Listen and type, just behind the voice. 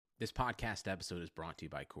This podcast episode is brought to you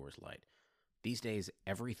by Coors Light. These days,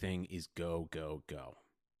 everything is go, go, go.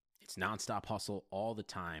 It's nonstop hustle all the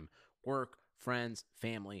time. Work, friends,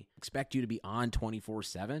 family, expect you to be on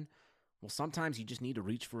 24/7. Well, sometimes you just need to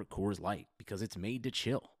reach for a Coors Light because it's made to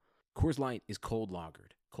chill. Coors Light is cold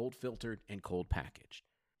lagered, cold filtered, and cold packaged.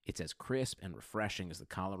 It's as crisp and refreshing as the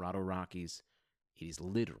Colorado Rockies. It is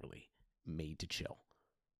literally made to chill.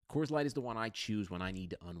 Coors Light is the one I choose when I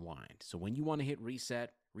need to unwind. So when you want to hit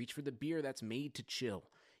reset, reach for the beer that's made to chill.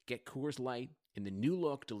 Get Coors Light in the new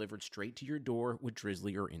look delivered straight to your door with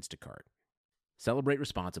Drizzly or Instacart. Celebrate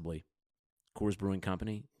responsibly. Coors Brewing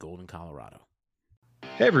Company, Golden, Colorado.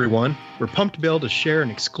 Hey everyone, we're pumped to be able to share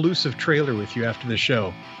an exclusive trailer with you after the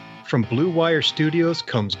show. From Blue Wire Studios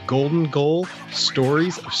comes Golden Goal,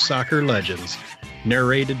 Stories of Soccer Legends.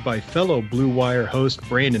 Narrated by fellow Blue Wire host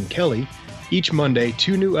Brandon Kelly, each Monday,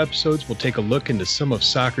 2 new episodes will take a look into some of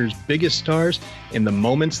soccer's biggest stars and the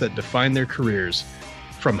moments that define their careers.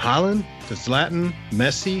 From Haaland to Zlatan,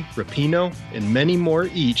 Messi, Rapinoe, and many more,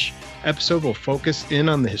 each episode will focus in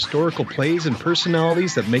on the historical plays and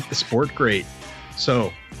personalities that make the sport great.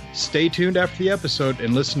 So, stay tuned after the episode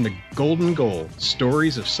and listen to Golden Goal,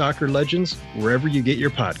 Stories of Soccer Legends, wherever you get your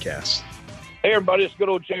podcasts. Hey everybody, it's good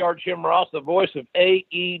old JR Jim Ross, the voice of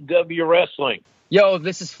AEW Wrestling. Yo,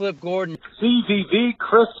 this is Flip Gordon. CVV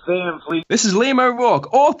Chris Van Fleet. This is Liam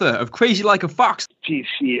O'Rourke, author of Crazy Like a Fox.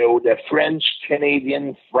 PCO, the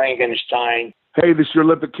French-Canadian Frankenstein. Hey, this is your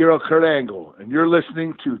Olympic hero, Kurt Angle, and you're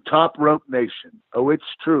listening to Top Rope Nation. Oh, it's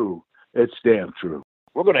true. It's damn true.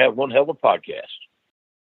 We're going to have one hell of a podcast.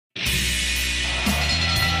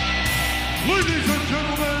 Ladies and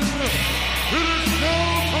gentlemen, it is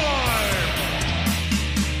now time.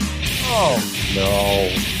 Oh, no.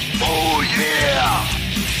 Oh, yeah.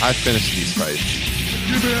 I finished these fights.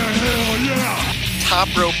 Give me a hell yeah. Top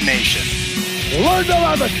Rope Nation. Learn to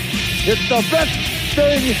love it. It's the best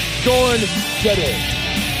thing going today.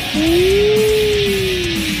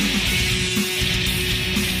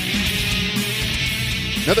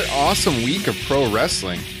 Another awesome week of pro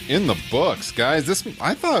wrestling in the books, guys.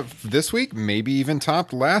 I thought this week maybe even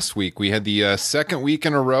topped last week. We had the second week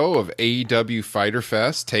in a row of AEW Fyter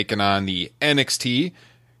Fest taking on the NXT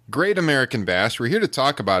Great American Bash. We're here to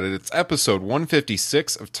talk about it. It's episode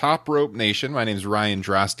 156 of Top Rope Nation. My name is Ryan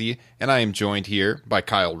Drosty, and I am joined here by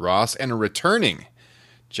Kyle Ross and a returning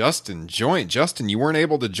Justin Joint. Justin, you weren't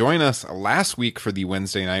able to join us last week for the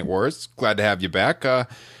Wednesday Night Wars. Glad to have you back.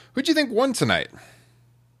 Who'd you think won tonight?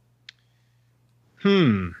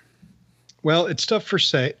 Well, it's tough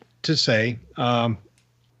to say. I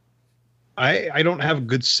don't have a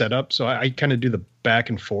good setup, so I kind of do the back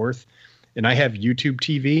and forth. And I have YouTube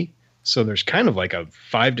TV, so there's kind of like a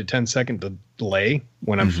 5 to 10 second delay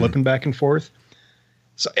when I'm flipping back and forth.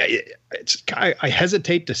 So I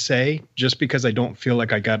hesitate to say just because I don't feel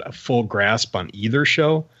like I got a full grasp on either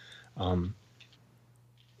show.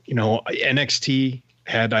 NXT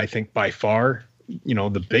had, I think, by far,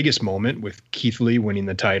 the biggest moment with Keith Lee winning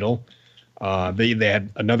the title. They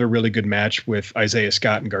had another really good match with Isaiah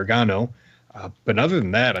Scott and Gargano. But other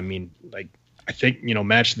than that, I mean, I think,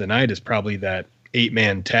 match of the night is probably that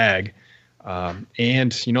 8-man tag.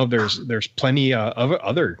 And there's plenty of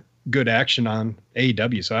other good action on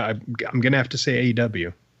AEW. So I'm going to have to say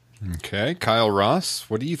AEW. Okay. Kyle Ross,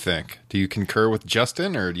 what do you think? Do you concur with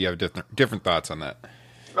Justin, or do you have different thoughts on that?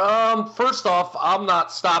 First off, I'm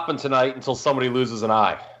not stopping tonight until somebody loses an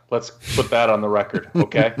eye. Let's put that on the record,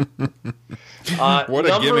 okay? What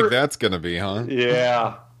a gimmick that's going to be, huh?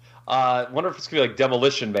 Yeah. Wonder if it's going to be like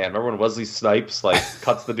Demolition Man. Remember when Wesley Snipes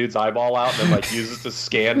cuts the dude's eyeball out and then uses to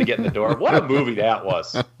scan to get in the door? What a movie that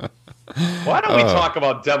was. Why don't we talk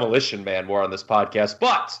about Demolition Man more on this podcast?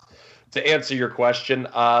 But to answer your question,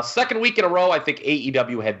 second week in a row, I think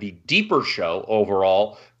AEW had the deeper show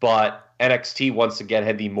overall, but NXT once again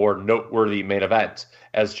had the more noteworthy main event,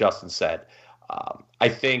 as Justin said. I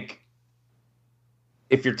think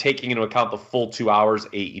if you're taking into account the full 2 hours,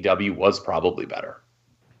 AEW was probably better.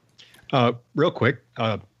 Real quick,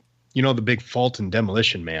 the big fault in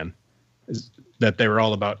Demolition Man is that they were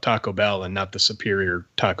all about Taco Bell and not the superior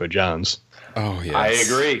Taco John's. Oh, yes. I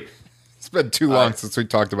agree. It's been too long since we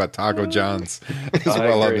talked about Taco John's as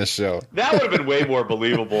well on this show. That would have been way more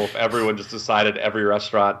believable if everyone just decided every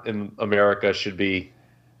restaurant in America should be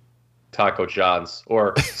Taco John's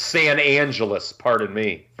or San Angeles, pardon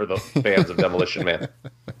me, for the fans of Demolition Man.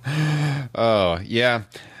 Oh, yeah.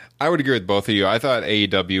 I would agree with both of you. I thought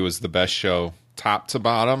AEW was the best show top to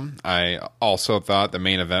bottom. I also thought the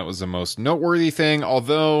main event was the most noteworthy thing,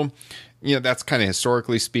 although, that's kind of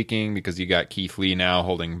historically speaking because you got Keith Lee now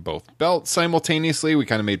holding both belts simultaneously. We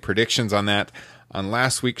kind of made predictions on that on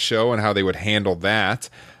last week's show and how they would handle that.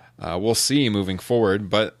 We'll see moving forward.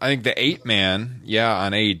 But I think the 8-man,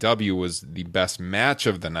 on AEW was the best match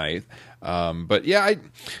of the night.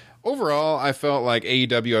 Overall, I felt like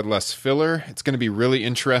AEW had less filler. It's going to be really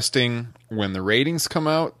interesting when the ratings come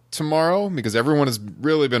out tomorrow, because everyone has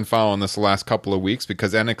really been following this the last couple of weeks,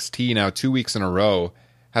 because NXT now 2 weeks in a row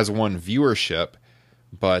has won viewership.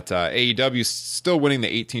 But AEW is still winning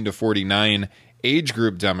the 18 to 49 age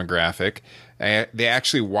group demographic. They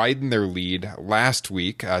actually widened their lead last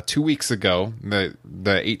week. 2 weeks ago,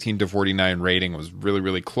 the 18 to 49 rating was really,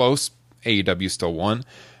 really close. AEW still won.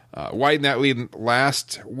 Widened that lead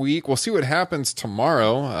last week. We'll see what happens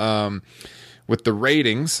tomorrow with the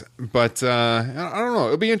ratings. But I don't know.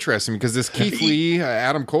 It'll be interesting because this Keith Lee,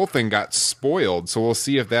 Adam Cole thing got spoiled. So we'll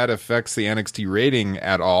see if that affects the NXT rating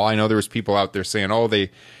at all. I know there was people out there saying,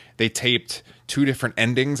 they taped 2 different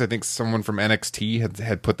endings. I think someone from NXT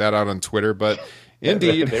had put that out on Twitter, but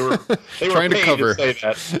indeed, they were trying to cover.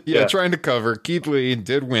 Trying to cover. Keith Lee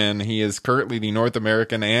did win. He is currently the North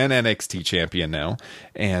American and NXT champion now,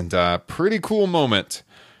 and pretty cool moment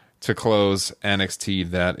to close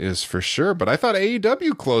NXT, that is for sure. But I thought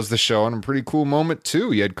AEW closed the show on a pretty cool moment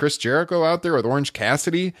too. You had Chris Jericho out there with Orange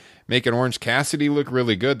Cassidy, making Orange Cassidy look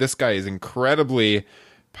really good. This guy is incredibly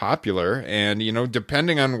popular, and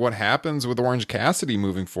depending on what happens with Orange Cassidy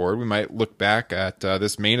moving forward, we might look back at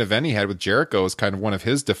this main event he had with Jericho as kind of one of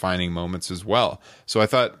his defining moments as well. So I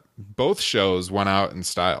thought both shows went out in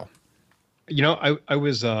style. I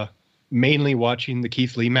was mainly watching the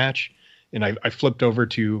Keith Lee match, and I flipped over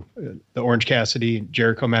to the Orange Cassidy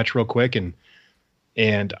Jericho match real quick,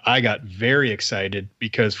 and I got very excited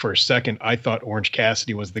because for a second I thought Orange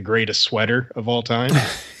Cassidy was the greatest sweater of all time.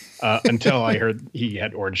 Until I heard he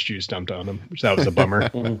had orange juice dumped on him, which that was a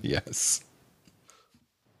bummer. Yes.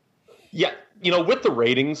 Yeah, with the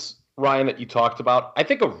ratings, Ryan, that you talked about, I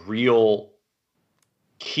think a real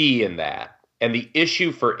key in that, and the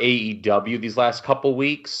issue for AEW these last couple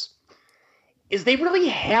weeks, is they really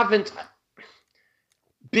haven't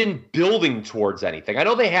been building towards anything. I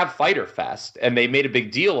know they have Fyter Fest, and they made a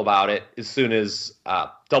big deal about it as soon as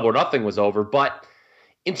Double or Nothing was over, but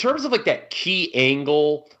in terms of like that key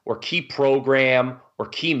angle or key program or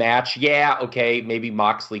key match, maybe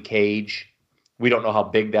Moxley Cage. We don't know how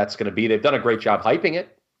big that's going to be. They've done a great job hyping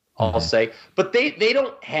it, I'll say. But they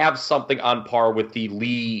don't have something on par with the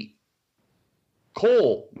Lee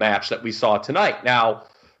Cole match that we saw tonight. Now,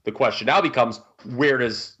 the question now becomes, where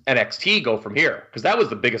does NXT go from here? Because that was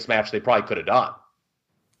the biggest match they probably could have done.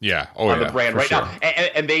 Yeah. On the brand right now.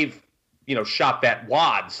 And they've, shot that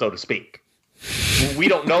wad, so to speak. We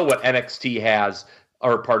don't know what NXT has,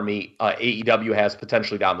 AEW has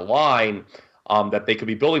potentially down the line that they could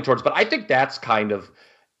be building towards. But I think that's kind of,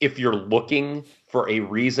 if you're looking for a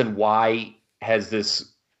reason why has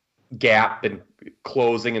this gap been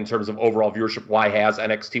closing in terms of overall viewership, why has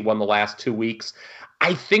NXT won the last 2 weeks?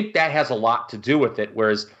 I think that has a lot to do with it,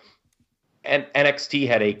 whereas NXT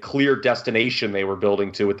had a clear destination they were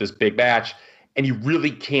building to with this big match, and you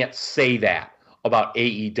really can't say that about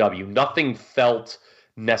AEW. Nothing felt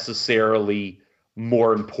necessarily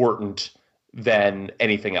more important than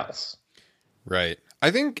anything else. Right. I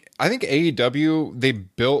think AEW, they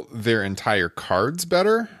built their entire cards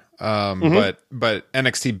better. But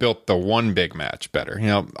NXT built the one big match better.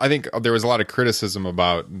 I think there was a lot of criticism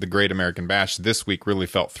about the Great American Bash this week really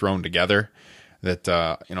felt thrown together. That,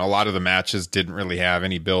 a lot of the matches didn't really have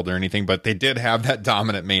any build or anything, but they did have that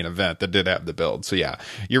dominant main event that did have the build. So yeah,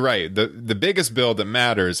 you're right. The biggest build that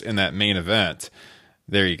matters in that main event,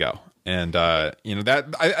 there you go. And,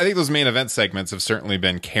 that I think those main event segments have certainly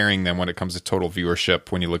been carrying them when it comes to total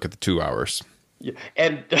viewership when you look at the 2 hours. Yeah.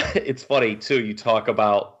 And it's funny too, you talk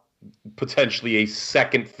about potentially a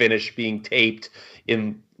second finish being taped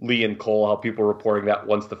in Lee and Cole, how people were reporting that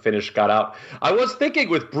once the finish got out. I was thinking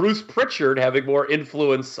with Bruce Pritchard having more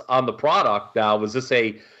influence on the product now, was this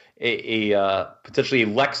a potentially a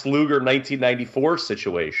Lex Luger 1994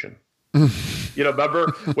 situation?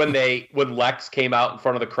 Remember when Lex came out in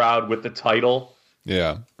front of the crowd with the title?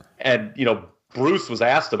 Yeah. And, Bruce was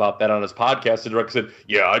asked about that on his podcast, and Rick said,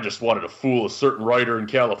 "Yeah, I just wanted to fool a certain writer in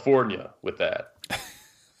California with that."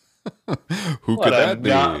 Who could that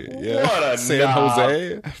be? What a San knob.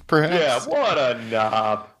 Jose, perhaps? Yeah, what a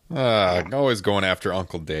knob. Always going after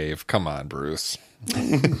Uncle Dave. Come on, Bruce.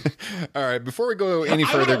 All right, before we go any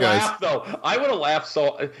further, guys. I would have laughed.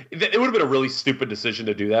 So it would have been a really stupid decision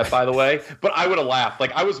to do that, by the way. But I would have laughed.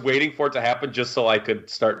 Like, I was waiting for it to happen just so I could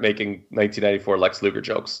start making 1994 Lex Luger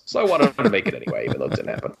jokes. So I wanted to make it anyway, even though it didn't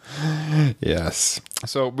happen. Yes.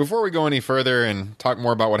 So before we go any further and talk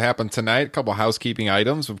more about what happened tonight, a couple housekeeping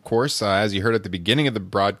items. Of course, as you heard at the beginning of the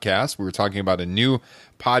broadcast, we were talking about a new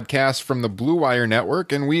podcast from the Blue Wire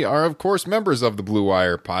Network, and we are, of course, members of the Blue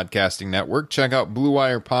Wire Podcasting Network. Check out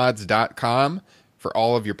BlueWirePods.com for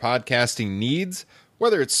all of your podcasting needs,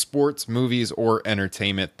 whether it's sports, movies, or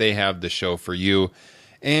entertainment. They have the show for you.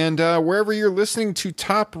 And wherever you're listening to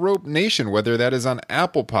Top Rope Nation, whether that is on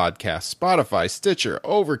Apple Podcasts, Spotify, Stitcher,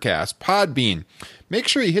 Overcast, Podbean, make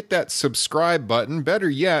sure you hit that subscribe button.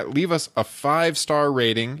 Better yet, leave us a 5-star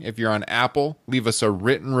rating. If you're on Apple, leave us a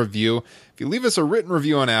written review. If you leave us a written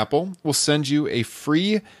review on Apple, we'll send you a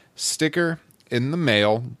free sticker in the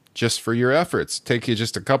mail just for your efforts. Take you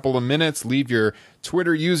just a couple of minutes. Leave your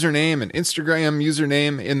Twitter username and Instagram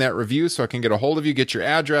username in that review so I can get a hold of you, get your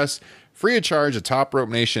address. Free of charge, a Top Rope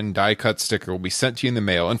Nation die-cut sticker will be sent to you in the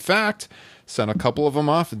mail. In fact, sent a couple of them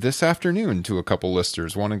off this afternoon to a couple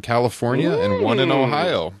listeners, one in California and one in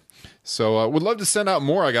Ohio. So would love to send out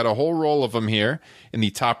more. I got a whole roll of them here in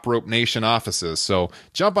the Top Rope Nation offices. So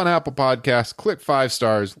jump on Apple Podcasts, click 5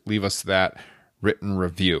 stars, leave us that written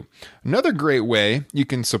review. Another great way you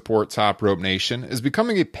can support Top Rope Nation is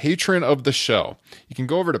becoming a patron of the show. You can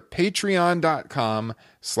go over to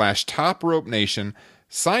patreon.com/Top Rope Nation.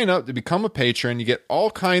 Sign up to become a patron. You get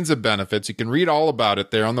all kinds of benefits. You can read all about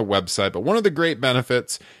it there on the website. But one of the great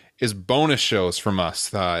benefits is bonus shows from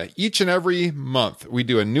us. Each and every month, we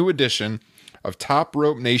do a new edition of Top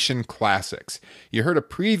Rope Nation Classics. You heard a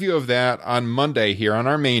preview of that on Monday here on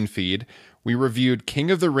our main feed. We reviewed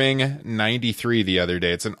King of the Ring 93 the other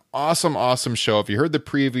day. It's an awesome, awesome show. If you heard the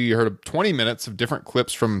preview, you heard 20 minutes of different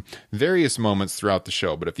clips from various moments throughout the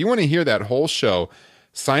show. But if you want to hear that whole show,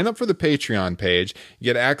 sign up for the Patreon page. You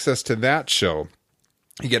get access to that show.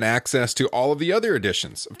 You get access to all of the other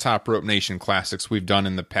editions of Top Rope Nation Classics we've done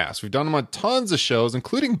in the past. We've done them on tons of shows,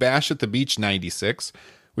 including Bash at the Beach 96,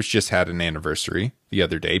 which just had an anniversary the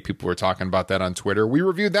other day. People were talking about that on Twitter. We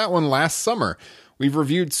reviewed that one last summer. We've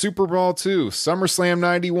reviewed Super Bowl 2, SummerSlam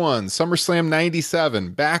 91, SummerSlam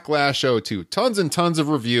 97, Backlash 02. Tons and tons of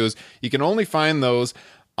reviews. You can only find those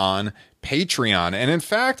on Patreon. And in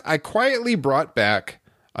fact, I quietly brought back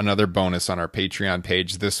another bonus on our Patreon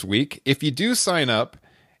page this week. If you do sign up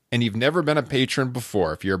and you've never been a patron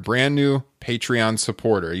before, if you're a brand new Patreon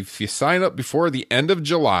supporter, if you sign up before the end of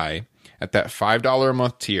July at that $5 a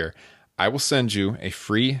month tier, I will send you a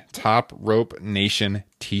free Top Rope Nation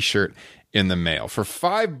t-shirt in the mail. For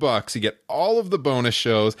 $5, you get all of the bonus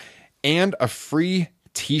shows and a free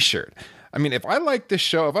t-shirt. I mean, if I like this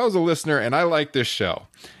show, if I was a listener and I like this show,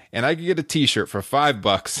 and I could get a t-shirt for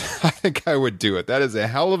 $5, I think I would do it. That is a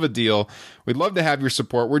hell of a deal. We'd love to have your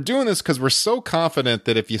support. We're doing this because we're so confident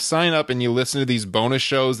that if you sign up and you listen to these bonus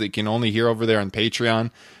shows that you can only hear over there on Patreon,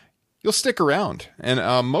 you'll stick around. And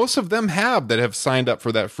most of them that have signed up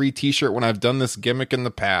for that free t-shirt when I've done this gimmick in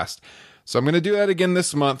the past. So I'm going to do that again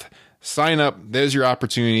this month. Sign up. There's your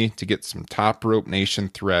opportunity to get some Top Rope Nation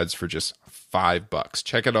threads for just $5.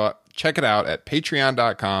 Check it out at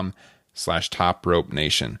patreon.com/Top Rope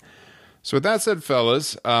Nation. So with that said,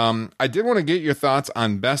 fellas, I did want to get your thoughts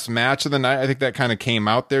on best match of the night. I think that kind of came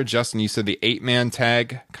out there. Justin, you said the 8-man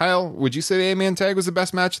tag. Kyle, would you say the 8-man tag was the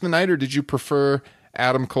best match of the night, or did you prefer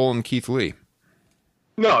Adam Cole and Keith Lee?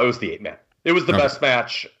 No, it was the 8-man. It was the best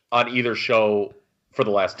match on either show for the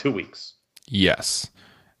last 2 weeks. Yes.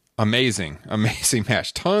 Amazing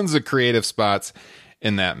match. Tons of creative spots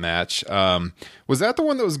in that match. Was that the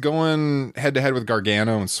one that was going head-to-head with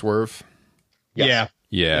Gargano and Swerve? Yes.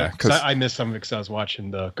 Yeah. Because I missed some of it because I was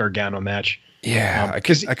watching the Gargano match. Yeah, I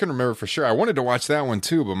couldn't remember for sure. I wanted to watch that one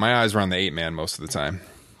too, but my eyes were on the 8-man most of the time.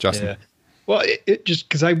 Justin? Yeah. Well, it just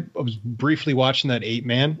because I was briefly watching that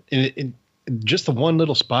 8-man, and just the one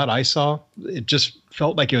little spot I saw, it just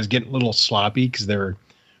felt like it was getting a little sloppy because they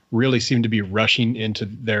really seemed to be rushing into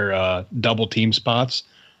their double team spots.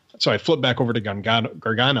 So I flipped back over to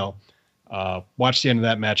Gargano, watched the end of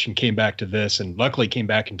that match, and came back to this, and luckily came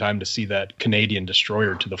back in time to see that Canadian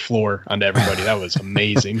destroyer to the floor onto everybody. That was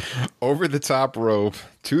amazing. Over the top rope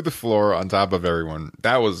to the floor on top of everyone.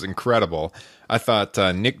 That was incredible. I thought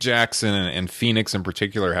Nick Jackson and Phoenix in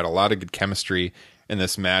particular had a lot of good chemistry in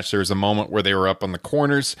this match. There was a moment where they were up on the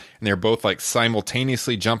corners and they were both like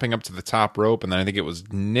simultaneously jumping up to the top rope, and then I think it was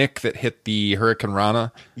Nick that hit the Hurricane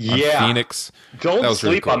Rana on Phoenix. Don't sleep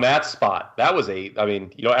really cool on that spot. That was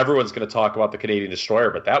everyone's going to talk about the Canadian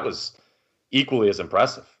Destroyer, but that was equally as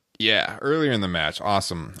impressive. Yeah, earlier in the match.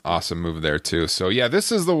 Awesome move there, too. So, yeah,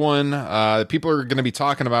 this is the one that people are going to be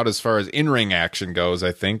talking about as far as in-ring action goes,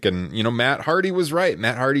 I think. And, Matt Hardy was right.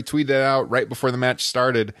 Matt Hardy tweeted out right before the match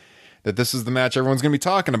started that this is the match everyone's going to be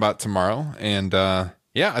talking about tomorrow. And,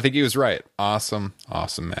 yeah, I think he was right. Awesome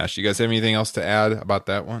match. You guys have anything else to add about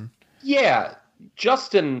that one? Yeah,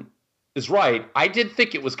 Justin is right. I did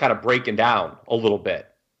think it was kind of breaking down a little bit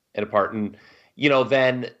in a part. And,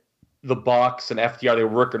 then the Bucks and FTR, they were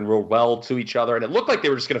working real well to each other, and it looked like they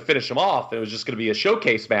were just going to finish them off, and it was just going to be a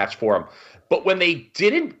showcase match for them. But when they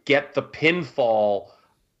didn't get the pinfall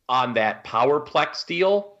on that Powerplex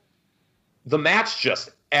deal, the match just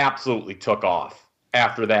absolutely took off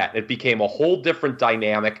after that. It became a whole different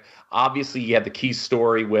dynamic. Obviously, you had the key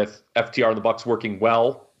story with FTR and the Bucks working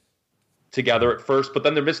well together at first, but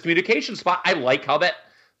then their miscommunication spot, I like how that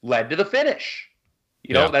led to the finish.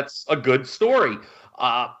 That's a good story.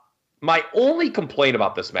 My only complaint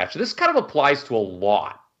about this match, this kind of applies to a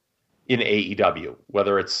lot in AEW,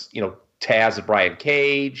 whether it's, Taz and Brian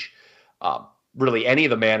Cage, really any of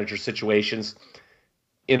the manager situations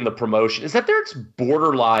in the promotion, is that there's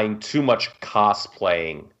borderline too much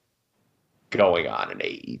cosplaying going on in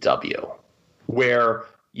AEW, where,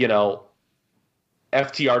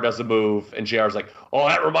 FTR does a move and JR's like, oh,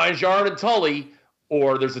 that reminds you of Arn and Tully,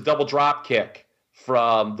 or there's a double drop kick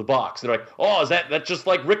from the Bucks. They're like, oh, is that's just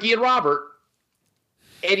like Ricky and Robert?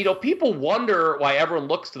 And, people wonder why everyone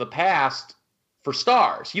looks to the past for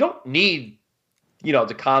stars. You don't need,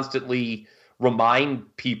 to constantly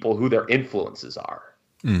remind people who their influences are.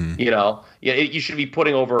 Mm-hmm. You should be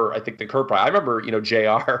putting over, I think, the Kurt Pride. I remember,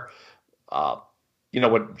 JR,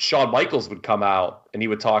 when Shawn Michaels would come out and he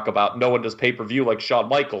would talk about no one does pay-per-view like Shawn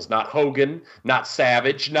Michaels, not Hogan, not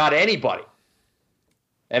Savage, not anybody.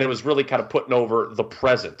 And it was really kind of putting over the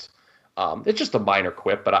present. It's just a minor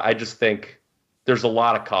quip, but I just think there's a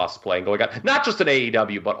lot of cosplaying going on. Not just in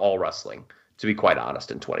AEW, but all wrestling, to be quite honest,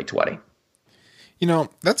 in 2020.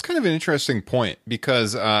 That's kind of an interesting point,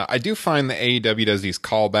 because I do find that AEW does these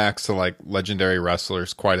callbacks to, like, legendary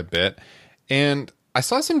wrestlers quite a bit. And I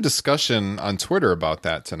saw some discussion on Twitter about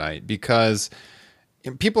that tonight, because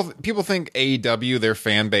people think AEW, their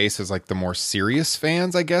fan base, is like the more serious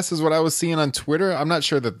fans, I guess, is what I was seeing on Twitter. I'm not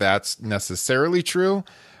sure that that's necessarily true.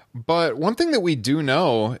 But one thing that we do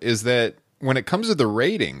know is that when it comes to the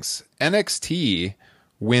ratings, NXT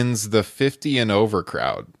wins the 50 and over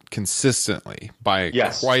crowd consistently by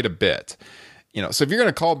quite a bit. So if you're going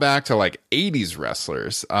to call back to like 80s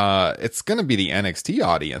wrestlers, it's going to be the NXT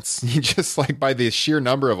audience, just like by the sheer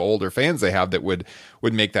number of older fans they have that would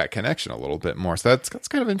make that connection a little bit more. So that's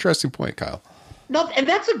kind of an interesting point, Kyle. No, and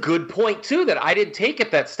that's a good point too, that I didn't take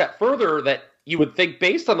it that step further, that you would think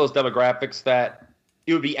based on those demographics that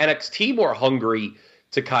it would be NXT more hungry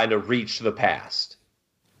to kind of reach the past.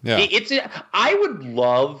 Yeah. I would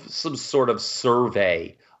love some sort of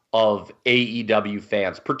survey of AEW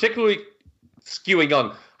fans, particularly skewing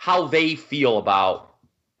young, how they feel about,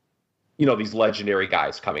 these legendary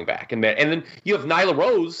guys coming back. And then you have Nyla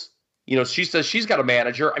Rose, she says she's got a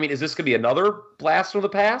manager. I mean, is this going to be another blast from the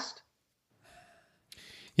past?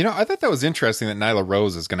 I thought that was interesting that Nyla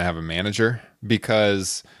Rose is going to have a manager,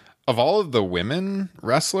 because of all of the women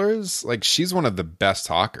wrestlers, like, she's one of the best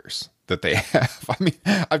talkers that they have. I mean,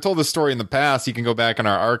 I've told this story in the past. You can go back in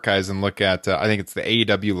our archives and look at, I think it's the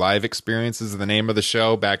AEW Live Experiences, is the name of the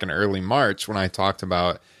show, back in early March, when I talked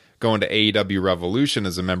about going to AEW Revolution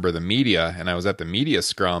as a member of the media, and I was at the media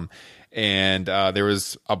scrum, and there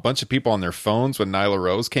was a bunch of people on their phones when Nyla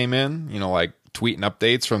Rose came in, like tweeting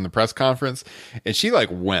updates from the press conference, and she like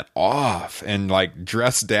went off and like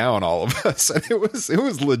dressed down all of us, and it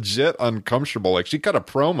was legit uncomfortable. Like, she cut a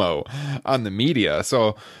promo on the media,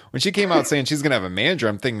 so when she came out saying she's gonna have a manager,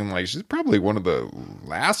 I'm thinking, like, she's probably one of the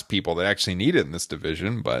last people that actually need it in this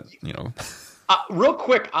division. But real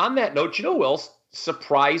quick on that note, who else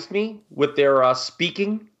surprised me with their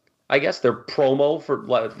speaking, I guess their promo,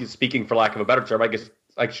 for speaking for lack of a better term, I guess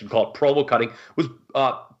I should call it promo cutting, was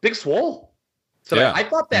Big Swole. So yeah. I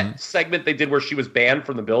thought that segment they did where she was banned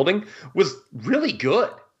from the building was really good.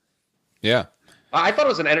 Yeah. I thought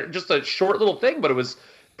it was just a short little thing, but it was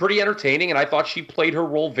pretty entertaining, and I thought she played her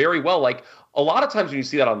role very well. Like, a lot of times when you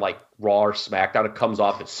see that on, like, Raw or SmackDown, it comes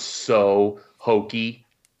off as so hokey,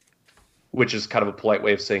 which is kind of a polite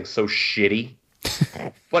way of saying so shitty.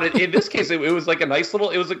 But in this case, it was like a nice little,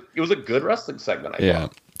 it was a good wrestling segment, I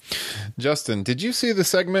thought. Justin, did you see the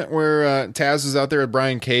segment where Taz was out there with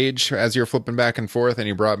Brian Cage as you're flipping back and forth, and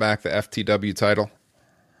he brought back the FTW title?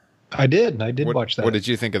 I did watch that. What did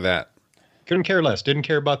you think of that? Couldn't care less. Didn't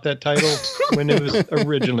care about that title when it was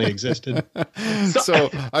originally existed. So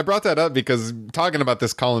I brought that up because talking about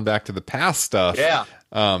this calling back to the past stuff. Yeah.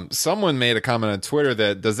 Someone made a comment on Twitter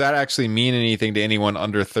that does that actually mean anything to anyone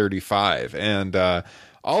under 35? And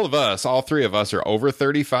all three of us are over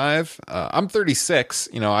 35. I'm 36.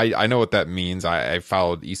 You know, I know what that means. I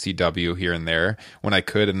followed ECW here and there when I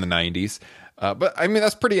could in the 90s. But I mean,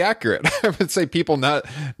 that's pretty accurate. I would say people not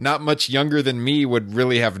much younger than me would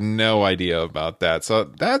really have no idea about that. So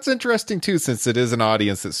that's interesting too, since it is an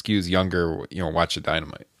audience that skews younger, you know, watching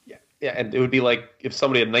Dynamite. Yeah, and it would be like if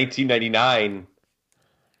somebody in 1999,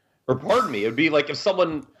 or pardon me, it would be like if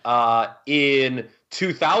someone in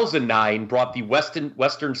 2009 brought the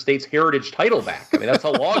Western States Heritage title back. I mean, that's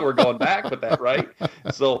how long we're going back with that, right?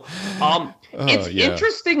 So it's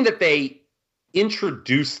interesting that they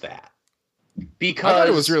introduced that. Because I thought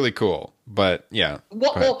it was really cool, but yeah.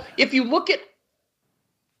 Well, if you look at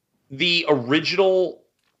the original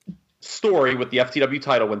story with the FTW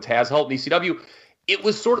title when Taz held in ECW, it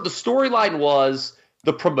was sort of the storyline was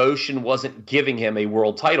the promotion wasn't giving him a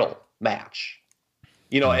world title match.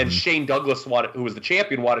 You know, and Shane Douglas, who was the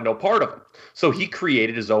champion, wanted no part of him. So he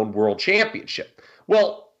created his own world championship.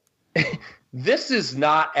 Well, this is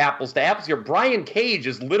not apples to apples here. Brian Cage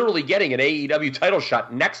is literally getting an AEW title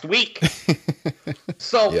shot next week.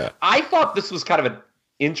 So I thought this was kind of an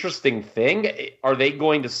interesting thing. Are they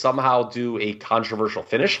going to somehow do a controversial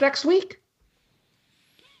finish next week?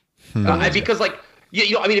 Because, like,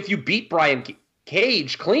 you know, I mean, if you beat Brian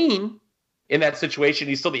Cage clean in that situation,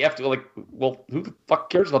 he's still the FTW. Like, well, who the fuck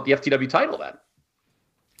cares about the FTW title then?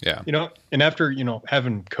 Yeah. You know, and after, you know,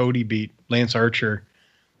 having Cody beat Lance Archer,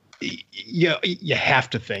 you have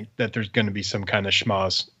to think that there's going to be some kind of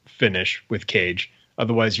schmoz finish with Cage.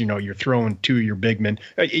 Otherwise, you know, you're throwing two of your big men,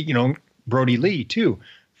 you know, Brody Lee too,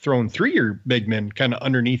 throwing three of your big men kind of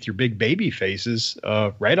underneath your big baby faces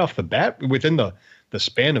right off the bat within the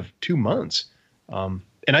span of 2 months. And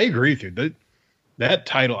I agree with you. That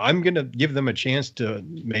title, I'm going to give them a chance to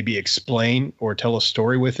maybe explain or tell a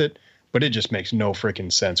story with it, but it just makes no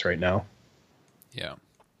freaking sense right now. Yeah.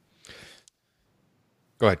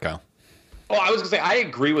 Go ahead, Kyle. Oh, I was going to say, I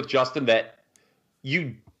agree with Justin that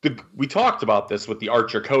we talked about this with the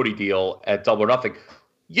Archer-Cody deal at Double or Nothing.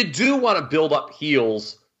 You do want to build up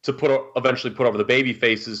heels to eventually put over the baby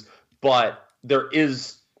faces, but there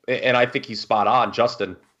is, and I think he's spot on,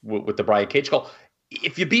 Justin, with the Brian Cage call.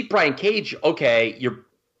 If you beat Brian Cage, okay,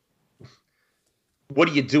 what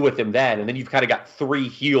do you do with him then? And then you've kind of got three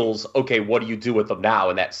heels. Okay, what do you do with them now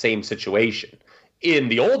in that same situation? In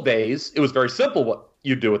the old days, it was very simple what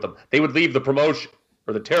you do with them. They would leave the promotion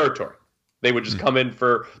or the territory. They would just come in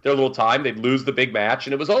for their little time. They'd lose the big match,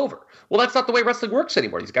 and it was over. Well, that's not the way wrestling works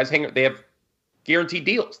anymore. These guys they have guaranteed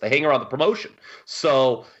deals. They hang around the promotion.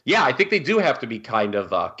 So, yeah, I think they do have to be kind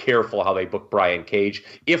of careful how they book Brian Cage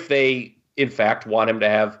if they, in fact, want him to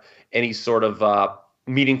have any sort of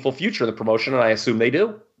meaningful future in the promotion, and I assume they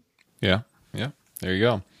do. Yeah. There you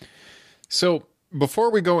go. So,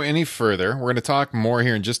 before we go any further, we're going to talk more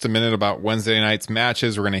here in just a minute about Wednesday night's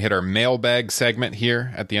matches. We're going to hit our mailbag segment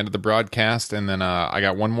here at the end of the broadcast. And then I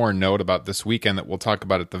got one more note about this weekend that we'll talk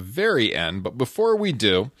about at the very end. But before we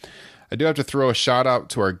do, I do have to throw a shout out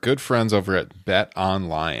to our good friends over at Bet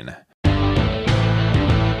Online.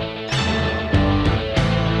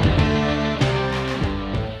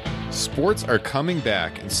 Sports are coming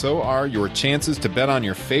back, and so are your chances to bet on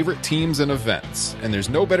your favorite teams and events. And there's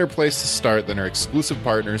no better place to start than our exclusive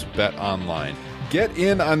partners, Bet Online. Get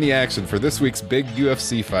in on the action for this week's big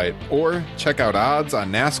UFC fight, or check out odds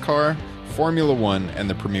on NASCAR, Formula One, and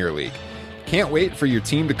the Premier League. Can't wait for your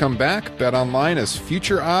team to come back? Bet Online has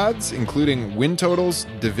future odds, including win totals,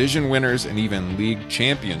 division winners, and even league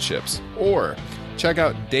championships. Or check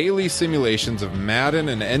out daily simulations of Madden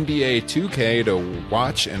and NBA 2K to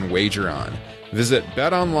watch and wager on. Visit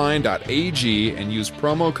betonline.ag and use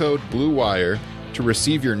promo code BLUEWIRE to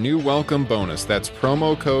receive your new welcome bonus. That's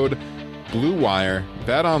promo code BLUEWIRE.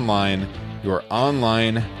 BetOnline, your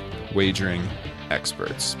online wagering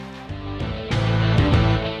experts.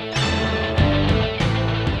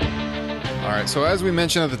 All right, so as we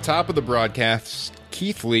mentioned at the top of the broadcast,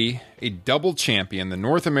 Keith Lee, a double champion, the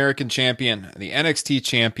North American champion, the NXT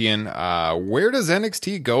champion. Where does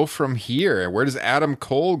NXT go from here? Where does Adam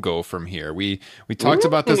Cole go from here? We talked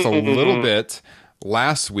about this a little bit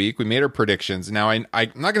last week. We made our predictions. Now, I'm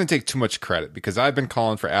not going to take too much credit because I've been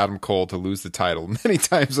calling for Adam Cole to lose the title many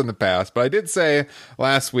times in the past. But I did say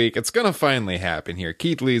last week, it's going to finally happen here.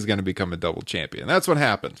 Keith Lee is going to become a double champion. That's what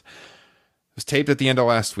happened. It was taped at the end of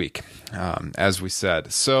last week, as we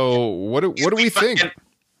said. So what do we think?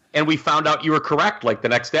 And we found out you were correct like the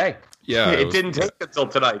next day. Yeah. It didn't take until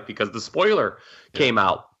tonight because the spoiler came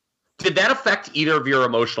out. Did that affect either of your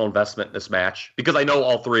emotional investment in this match? Because I know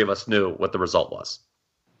all three of us knew what the result was.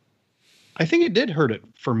 I think it did hurt it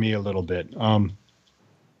for me a little bit.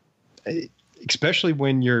 Especially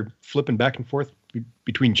when you're flipping back and forth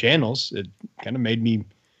between channels, it kind of made me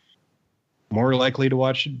more likely to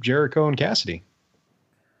watch Jericho and Cassidy.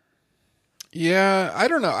 Yeah, I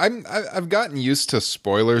don't know. I've gotten used to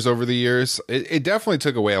spoilers over the years. It definitely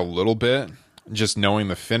took away a little bit, just knowing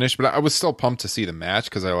the finish, but I was still pumped to see the match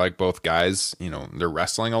because I like both guys. You know, they're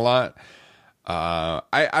wrestling a lot.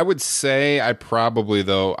 I would say I probably,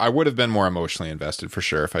 though, I would have been more emotionally invested for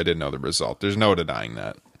sure if I didn't know the result. There's no denying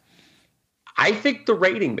that. I think the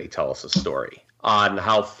rating may tell us a story on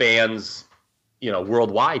how fans,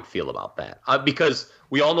 worldwide feel about that. Because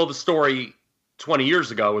we all know the story 20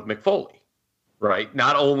 years ago with Mick Foley. Right.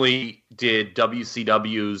 Not only did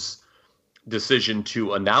WCW's decision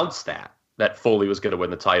to announce that Foley was going to win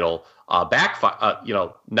the title backfire,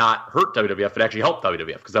 not hurt WWF, it actually helped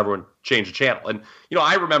WWF because everyone changed the channel. And,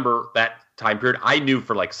 I remember that time period. I knew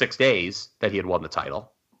for like 6 days that he had won the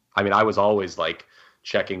title. I mean, I was always like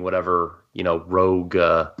checking whatever, rogue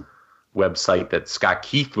website that Scott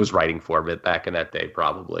Keith was writing for me back in that day,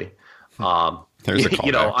 probably. There's a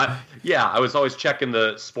callback. I was always checking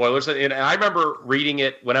the spoilers, and I remember reading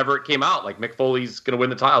it whenever it came out. Like Mick Foley's going to win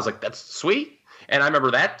the title. I was like, that's sweet. And I remember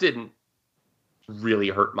that didn't really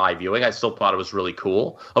hurt my viewing. I still thought it was really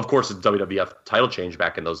cool. Of course, the WWF title change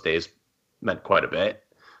back in those days meant quite a bit.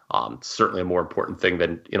 Certainly a more important thing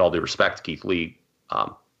than, in all due respect, Keith Lee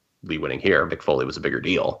winning here. Mick Foley was a bigger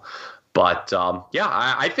deal. But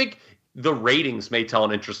I think the ratings may tell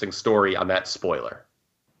an interesting story on that spoiler.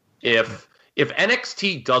 If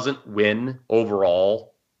NXT doesn't win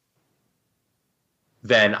overall,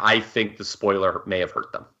 then I think the spoiler may have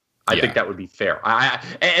hurt them. I think that would be fair.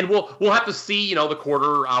 And we'll have to see, the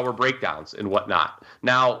quarter-hour breakdowns and whatnot.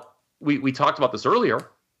 Now, we talked about this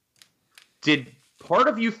earlier. Did part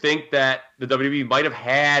of you think that the WWE might have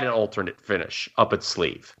had an alternate finish up its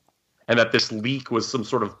sleeve, and that this leak was some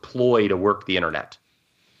sort of ploy to work the internet?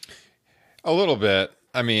 A little bit.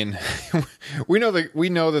 I mean, we know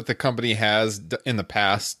that the company has in the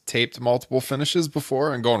past taped multiple finishes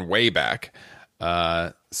before and going way back.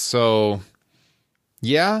 So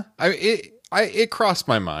yeah, it crossed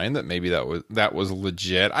my mind that maybe that was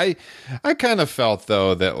legit. I kind of felt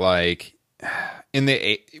though that like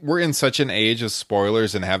we're in such an age of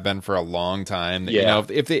spoilers and have been for a long time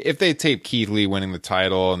that, if they tape Keith Lee winning the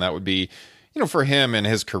title, and that would be, for him and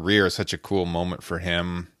his career, such a cool moment for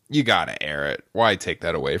him. You got to air it. Why take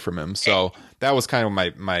that away from him? So that was kind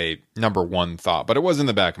of my number one thought, but it was in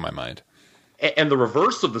the back of my mind. And the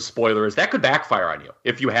reverse of the spoiler is that could backfire on you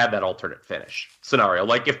if you had that alternate finish scenario.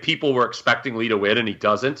 Like if people were expecting Lee to win and he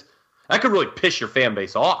doesn't, that could really piss your fan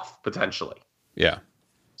base off potentially. Yeah.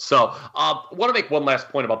 So I want to make one last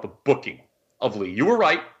point about the booking of Lee. You were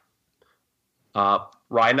right,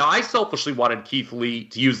 Ryan. Now, I selfishly wanted Keith Lee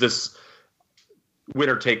to use this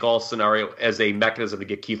winner-take-all scenario as a mechanism to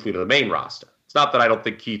get Keith Lee to the main roster. It's not that I don't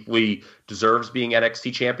think Keith Lee deserves being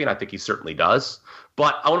NXT champion. I think he certainly does.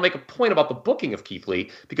 But I want to make a point about the booking of Keith Lee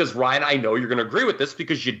because, Ryan, I know you're going to agree with this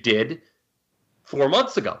because you did 4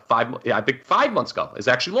 months ago. I think 5 months ago. It's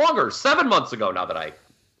actually longer. 7 months ago now that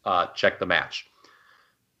I checked the match.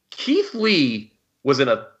 Keith Lee was in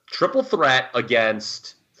a triple threat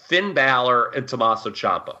against Finn Balor and Tommaso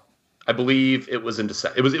Ciampa. I believe it was in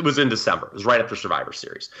December. It was in December. It was right after Survivor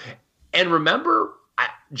Series. And remember,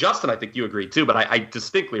 Justin, I think you agreed too, but I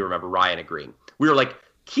distinctly remember Ryan agreeing. We were like,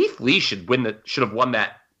 Keith Lee should have won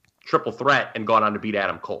that triple threat and gone on to beat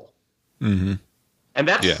Adam Cole. Mm-hmm. And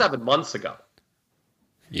that's 7 months ago.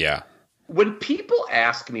 Yeah. When people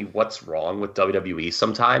ask me what's wrong with WWE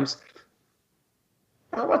sometimes,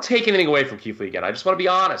 I don't want to take anything away from Keith Lee again. I just want to be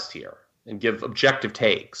honest here and give objective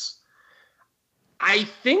takes. I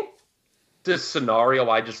think the scenario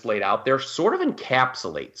I just laid out there sort of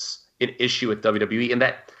encapsulates an issue with WWE in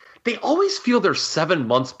that they always feel they're 7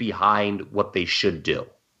 months behind what they should do.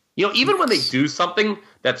 Even when they do something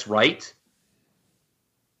that's right,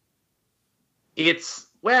 it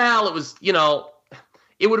was,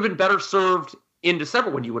 it would have been better served in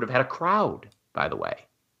December when you would have had a crowd, by the way.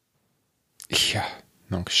 Yeah.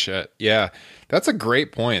 No shit. Yeah. That's a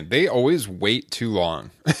great point. They always wait too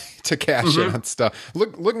long to cash in on stuff.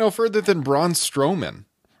 Look no further than Braun Strowman,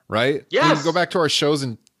 right? Yes. We go back to our shows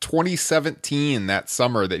in 2017, that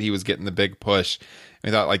summer that he was getting the big push.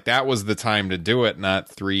 And we thought like that was the time to do it, not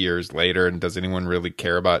 3 years later. And does anyone really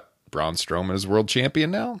care about Braun Strowman as world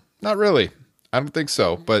champion now? Not really. I don't think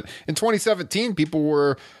so. But in 2017, people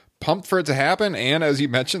were pumped for it to happen. And as you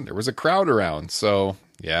mentioned, there was a crowd around. So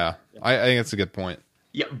yeah, I think that's a good point.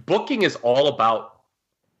 Yeah. Booking is all about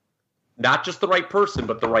not just the right person,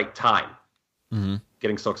 but the right time. Mm-hmm.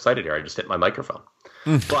 Getting so excited here. I just hit my microphone.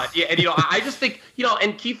 But yeah, and I just think,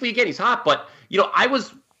 and Keith Lee again, he's hot, but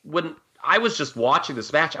when I was just watching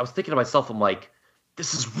this match, I was thinking to myself, I'm like,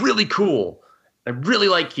 this is really cool. I really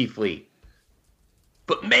like Keith Lee.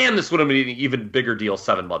 But man, this would have been an even bigger deal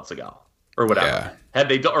 7 months ago or whatever. Yeah. Had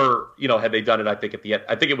they done it, I think at the end,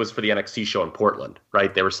 I think it was for the NXT show in Portland,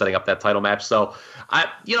 right? They were setting up that title match. So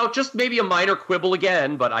just maybe a minor quibble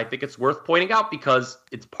again, but I think it's worth pointing out because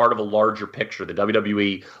it's part of a larger picture. The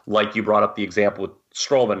WWE, like you brought up the example with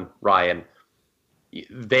Strowman, Ryan,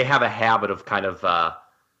 they have a habit of kind of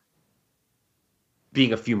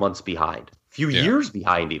being a few months behind, years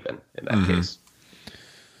behind even in that case.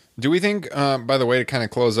 Do we think, by the way, to kind of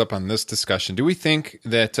close up on this discussion, do we think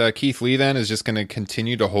that Keith Lee then is just going to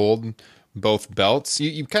continue to hold both belts?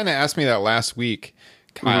 You kind of asked me that last week,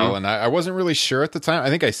 Kyle, and I wasn't really sure at the time. I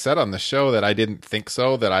think I said on the show that I didn't think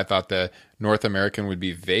so, that I thought the North American would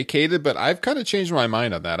be vacated, but I've kind of changed my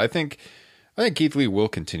mind on that. I think Keith Lee will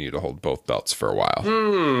continue to hold both belts for a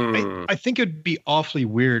while. I think it'd be awfully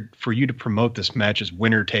weird for you to promote this match as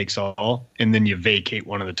winner takes all, and then you vacate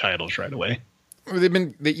one of the titles right away. They've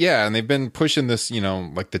been pushing this,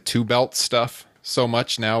 like the 2-belt stuff so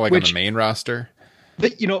much now, like on the main roster.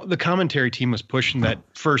 The commentary team was pushing that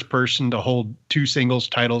first person to hold 2 singles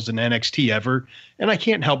titles in NXT ever, and I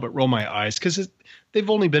can't help but roll my eyes because they've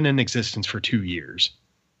only been in existence for 2 years.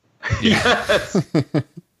 Yes.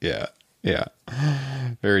 Yeah.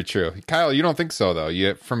 Very true. Kyle, you don't think so,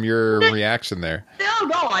 though? From your reaction there. No,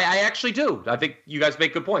 I actually do. I think you guys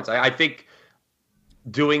make good points. I think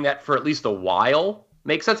doing that for at least a while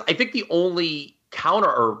makes sense. I think the only counter,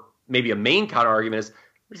 or maybe a main counter argument, is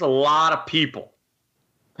there's a lot of people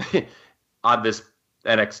on this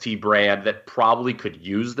NXT brand that probably could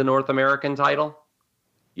use the North American title.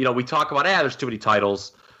 We talk about, there's too many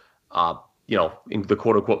titles, in the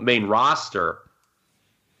quote unquote main roster.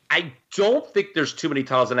 I don't think there's too many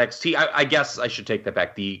titles in NXT. I guess I should take that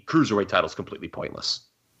back. The Cruiserweight title is completely pointless.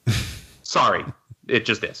 Sorry. It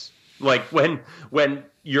just is. Like when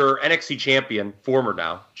your NXT champion, former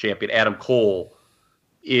now champion, Adam Cole,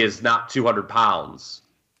 is not 200 pounds,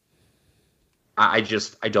 I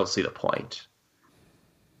don't see the point.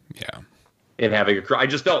 Yeah. In having I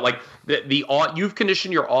just don't like you've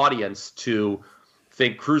conditioned your audience to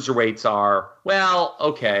think cruiserweights are, well,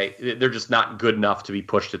 okay, they're just not good enough to be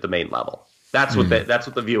pushed at the main level. That's what that's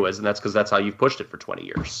what the view is, and that's because that's how you've pushed it for 20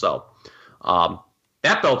 years. So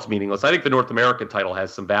that belt's meaningless. I think the North American title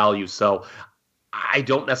has some value, so I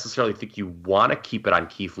don't necessarily think you want to keep it on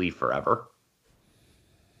Keith Lee forever.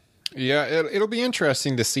 Yeah, it'll be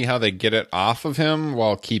interesting to see how they get it off of him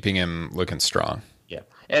while keeping him looking strong. Yeah,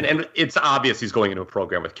 and it's obvious he's going into a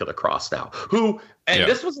program with Killer Cross now,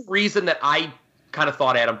 this was a reason that I kind of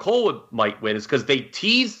thought Adam Cole might win, is because they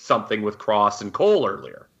teased something with Cross and Cole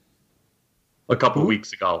earlier, a couple of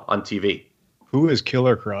weeks ago on TV. Who is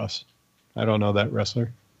Killer Cross? I don't know that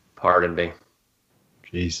wrestler. Pardon me.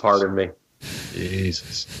 Jesus. Pardon me.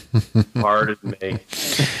 Jesus. Pardon me.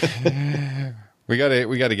 We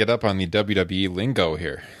gotta get up on the WWE lingo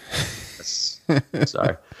here.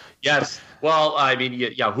 Sorry. Yes. Well, I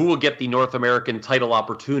mean, who will get the North American title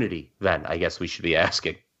opportunity then? I guess we should be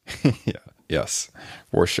asking. Yeah. Yes,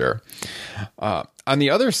 for sure. On the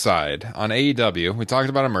other side, on AEW, we talked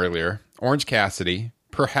about him earlier, Orange Cassidy.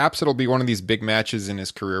 Perhaps it'll be one of these big matches in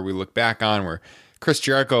his career we look back on where Chris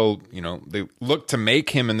Jericho, they looked to make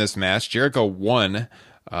him in this match. Jericho won,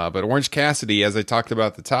 but Orange Cassidy, as I talked about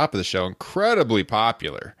at the top of the show, incredibly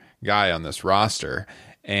popular guy on this roster.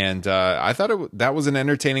 And I thought that was an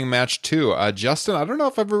entertaining match too. Justin, I don't know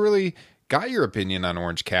if I've ever really got your opinion on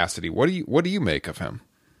Orange Cassidy. What do you make of him?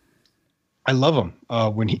 I love him.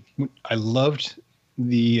 I loved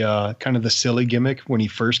the kind of the silly gimmick when he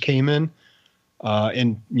first came in.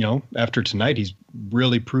 And after tonight, he's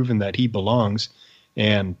really proven that he belongs.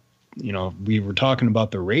 And, we were talking about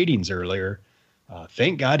the ratings earlier.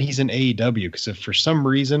 Thank God he's in AEW, because if for some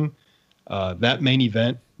reason that main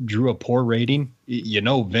event drew a poor rating,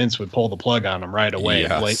 Vince would pull the plug on him right away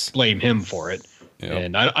and blame him for it. Yep.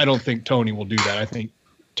 And I don't think Tony will do that. I think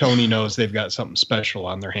Tony knows they've got something special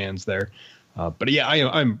on their hands there. But yeah,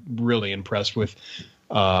 I'm really impressed with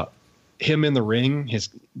him in the ring,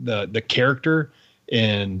 the character,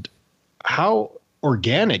 and how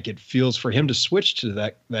organic it feels for him to switch to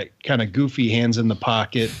that kind of goofy hands in the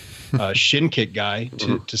pocket shin kick guy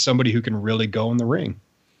to somebody who can really go in the ring.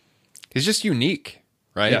 He's just unique,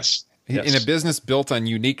 right? Yes. In a business built on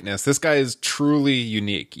uniqueness, this guy is truly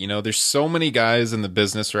unique. You know, there's so many guys in the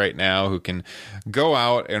business right now who can go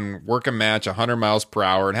out and work a match 100 miles per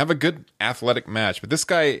hour and have a good athletic match. But this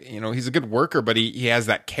guy, you know, he's a good worker, but he has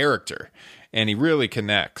that character and he really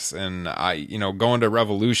connects. And going to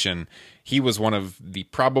Revolution, he was one of the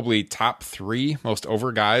probably top 3 most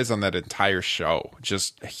over guys on that entire show.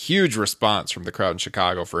 Just a huge response from the crowd in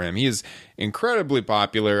Chicago for him. He is incredibly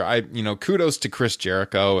popular. Kudos to Chris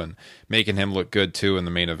Jericho and making him look good too in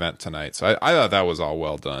the main event tonight. So I thought that was all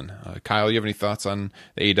well done. Kyle, you have any thoughts on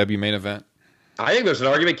the AEW main event? I think there's an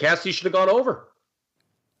argument Cassidy should have gone over.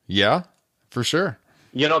 Yeah, for sure.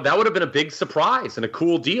 You know, that would have been a big surprise and a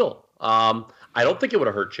cool deal. I don't think it would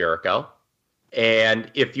have hurt Jericho. And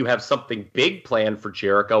if you have something big planned for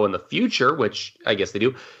Jericho in the future, which I guess they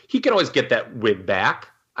do, he can always get that win back.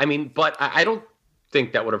 I mean, but I don't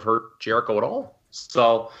think that would have hurt Jericho at all.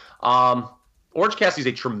 So Orange Cassidy's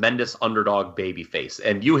a tremendous underdog babyface.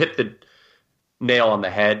 And you hit the nail on the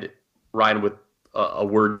head, Ryan, with a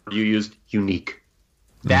word you used, unique.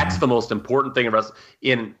 That's the most important thing in wrestling.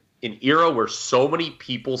 In an era where so many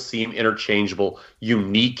people seem interchangeable,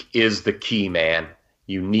 unique is the key, man.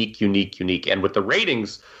 Unique. And with the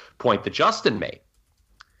ratings point that Justin made,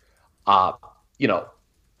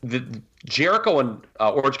 the Jericho and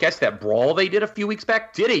Orange Cassidy, that brawl they did a few weeks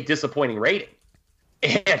back, did a disappointing rating.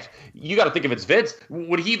 And you got to think if it's Vince,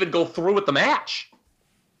 would he even go through with the match?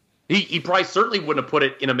 He probably certainly wouldn't have put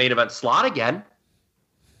it in a main event slot again.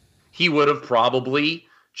 He would have probably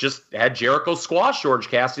just had Jericho squash Orange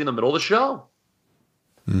Cassidy in the middle of the show.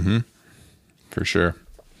 Mm-hmm. For sure.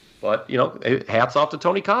 But, hats off to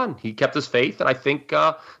Tony Khan. He kept his faith, and I think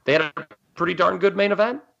they had a pretty darn good main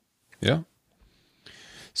event. Yeah.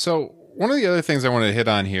 So one of the other things I wanted to hit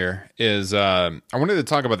on here is I wanted to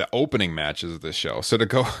talk about the opening matches of this show. So to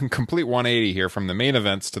go complete 180 here from the main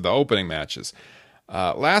events to the opening matches.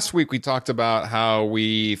 Last week we talked about how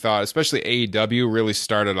we thought, especially AEW, really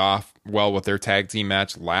started off well with their tag team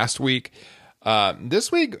match last week.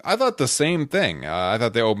 This week, I thought the same thing. I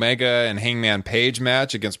thought the Omega and Hangman Page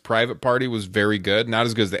match against Private Party was very good. Not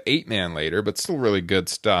as good as the 8-man later, but still really good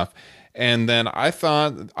stuff. And then I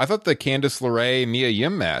thought the Candice LeRae Mia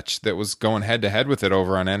Yim match that was going head to head with it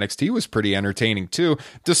over on NXT was pretty entertaining too,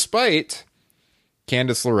 despite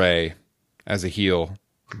Candice LeRae as a heel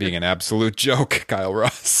being an absolute joke. Kyle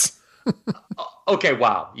Ross. Okay,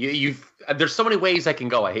 wow. There's so many ways I can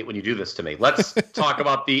go. I hate when you do this to me. Let's talk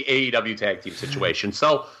about the AEW tag team situation.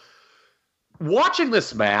 So, watching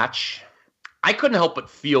this match, I couldn't help but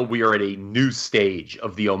feel we are at a new stage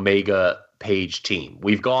of the Omega Page team.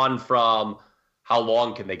 We've gone from how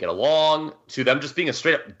long can they get along to them just being a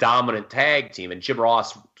straight up dominant tag team. And Jim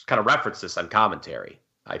Ross kind of referenced this on commentary,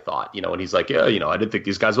 I thought, and he's like, yeah, I didn't think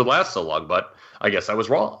these guys would last so long, but I guess I was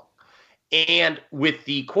wrong. And with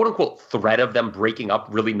the quote-unquote threat of them breaking up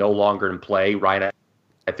really no longer in play, Ryan,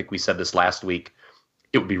 I think we said this last week,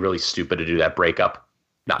 it would be really stupid to do that breakup,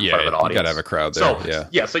 not in front of an audience. You got to have a crowd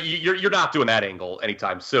there. So you're not doing that angle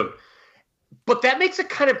anytime soon. But that makes it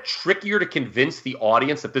kind of trickier to convince the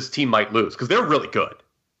audience that this team might lose, because they're really good.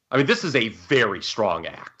 I mean, this is a very strong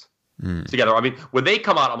act together. I mean, when they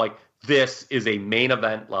come out, I'm like, this is a main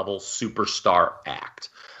event level superstar act.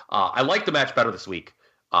 I like the match better this week.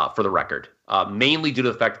 For the record, mainly due to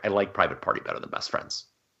the fact I like Private Party better than Best Friends.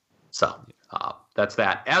 So that's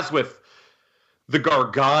that. As with the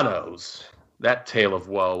Garganos, that tale of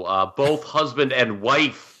woe, both husband and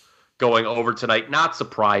wife going over tonight. Not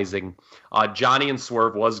surprising. Johnny and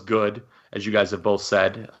Swerve was good, as you guys have both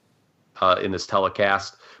said in this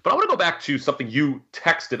telecast. But I want to go back to something you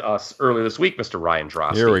texted us earlier this week, Mr. Ryan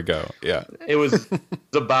Drosky. Here we go. Yeah. It was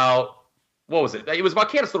about, what was it? It was about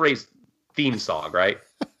Candice LeRae's theme song, right?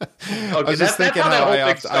 Okay, that's how that whole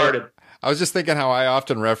thing started. I was just thinking how I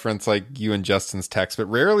often reference like you and Justin's text, but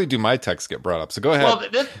rarely do my texts get brought up. So go ahead.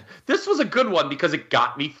 Well, this was a good one because it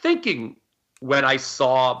got me thinking when I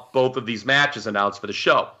saw both of these matches announced for the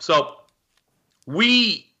show. So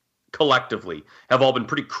we collectively have all been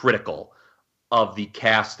pretty critical of the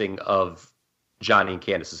casting of Johnny and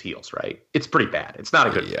Candice's heels, right? It's pretty bad. It's not a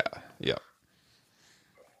good one. Yeah.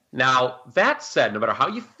 Now, that said, no matter how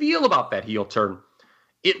you feel about that heel turn,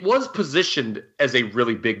 it was positioned as a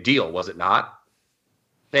really big deal, was it not?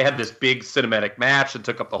 They had this big cinematic match that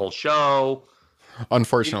took up the whole show.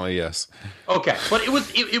 Unfortunately, yes. Okay, but it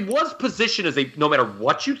was positioned as no matter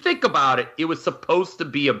what you think about it, it was supposed to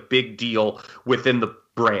be a big deal within the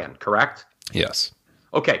brand, correct? Yes.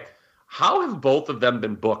 Okay, how have both of them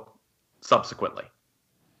been booked subsequently?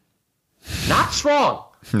 Not strong.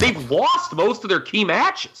 They've lost most of their key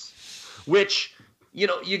matches, which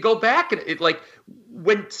you go back and it, like,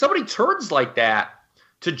 when somebody turns like that,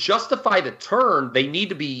 to justify the turn, they need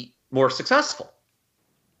to be more successful.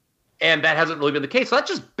 And that hasn't really been the case. So that's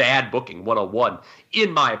just bad booking 101,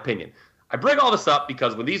 in my opinion. I bring all this up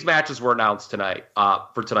because when these matches were announced tonight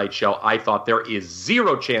for tonight's show, I thought there is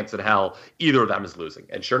zero chance in hell either of them is losing.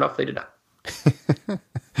 And sure enough, they did not.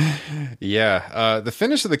 Yeah, the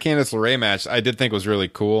finish of the Candice LeRae match I did think was really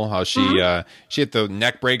cool. How she hit the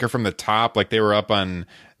neck breaker from the top, like they were up on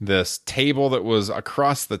this table that was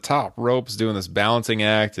across the top ropes doing this balancing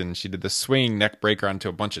act, and she did the swinging neck breaker onto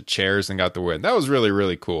a bunch of chairs and got the win. That was really,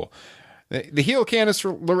 really cool. The heel Candice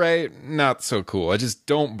LeRae, not so cool. I just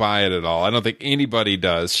don't buy it at all. I don't think anybody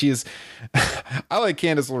does. I like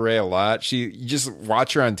Candice LeRae a lot. You just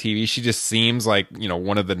watch her on TV. She just seems like,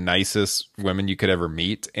 one of the nicest women you could ever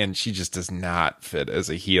meet. And she just does not fit as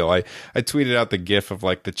a heel. I tweeted out the gif of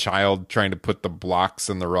like the child trying to put the blocks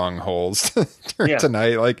in the wrong holes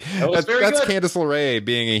tonight. Like that's Candice LeRae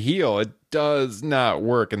being a heel. It does not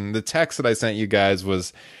work. And the text that I sent you guys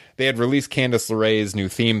was, they had released Candice LeRae's new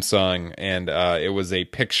theme song, and it was a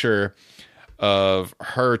picture of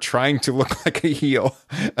her trying to look like a heel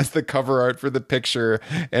as the cover art for the picture.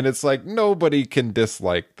 And it's like, nobody can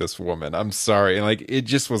dislike this woman. I'm sorry. And like, it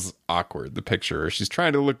just was awkward, the picture. She's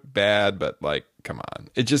trying to look bad, but like, come on.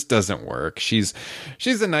 It just doesn't work. She's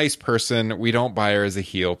a nice person. We don't buy her as a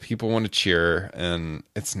heel. People want to cheer, and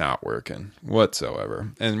it's not working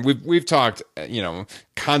whatsoever. And we've talked,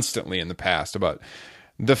 constantly in the past about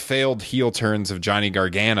the failed heel turns of Johnny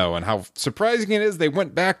Gargano and how surprising it is they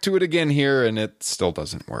went back to it again here, and it still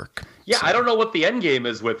doesn't work. Yeah, so I don't know what the end game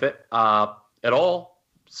is with it at all.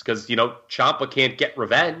 It's because, Ciampa can't get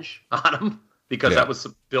revenge on him because that was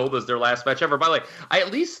billed as their last match ever. By the way, I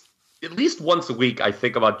at least once a week I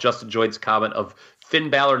think about Justin Joyde's comment of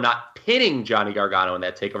Finn Balor not pinning Johnny Gargano in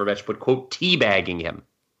that takeover match, but, quote, teabagging him.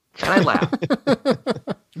 And I laugh.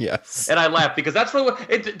 Yes. And I laugh because that's really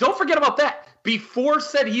don't forget about that. Before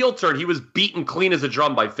said heel turn, he was beaten clean as a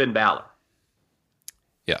drum by Finn Balor.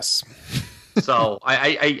 Yes. So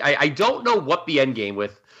I don't know what the end game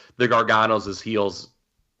with the Garganos as heels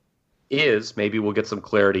is. Maybe we'll get some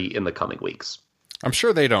clarity in the coming weeks. I'm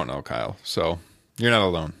sure they don't know, Kyle. So you're not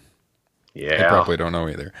alone. Yeah. They probably don't know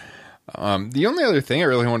either. The only other thing I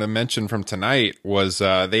really want to mention from tonight was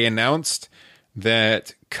they announced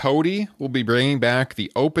that Cody will be bringing back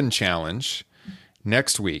the Open Challenge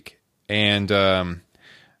next week. And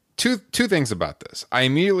two things about this. I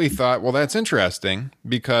immediately thought, well, that's interesting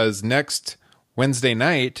because next Wednesday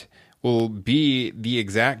night will be the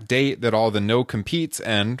exact date that all the no competes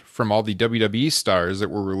end from all the WWE stars that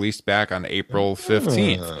were released back on April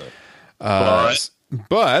 15th.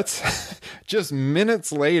 But just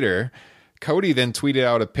minutes later, Cody then tweeted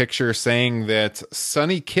out a picture saying that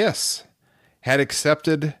Sonny Kiss had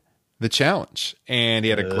accepted the challenge, and he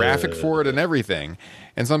had a graphic for it and everything.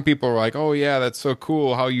 And some people were like, oh yeah, that's so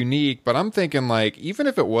cool, how unique. But I'm thinking, like, even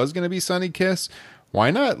if it was going to be Sonny Kiss,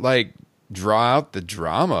 why not like draw out the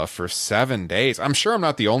drama for 7 days? I'm sure I'm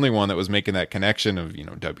not the only one that was making that connection of,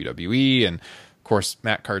 WWE. And of course,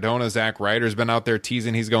 Matt Cardona, Zack Ryder's been out there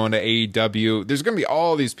teasing he's going to AEW. There's going to be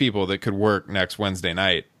all these people that could work next Wednesday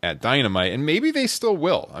night at Dynamite, and maybe they still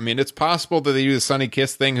will. I mean, it's possible that they do the Sonny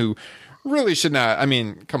Kiss thing, who really should not. I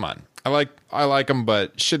mean, come on. I like him,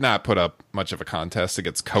 but should not put up much of a contest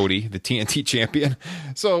against Cody, the TNT champion.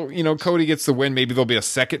 So, Cody gets the win. Maybe there'll be a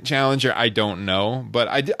second challenger. I don't know. But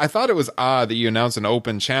I thought it was odd that you announced an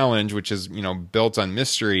open challenge, which is, built on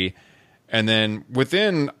mystery. And then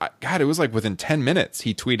within 10 minutes,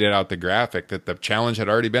 he tweeted out the graphic that the challenge had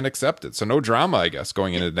already been accepted. So no drama, I guess,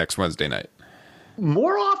 going into next Wednesday night.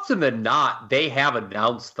 More often than not, they have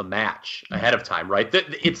announced the match ahead of time, right?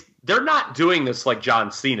 They're not doing this like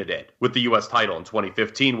John Cena did with the U.S. title in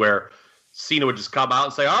 2015, where Cena would just come out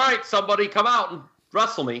and say, all right, somebody come out and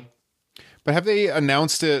wrestle me. But have they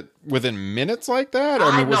announced it within minutes like that?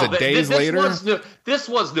 Or was it days later? This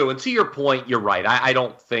was new. And to your point, you're right. I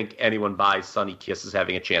don't think anyone buys Sonny Kiss as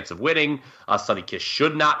having a chance of winning. Sonny Kiss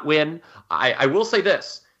should not win. I will say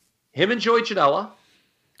this. Him and Joey Janela,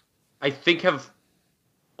 I think, have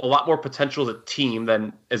a lot more potential as a team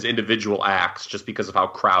than as individual acts, just because of how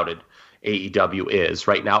crowded AEW is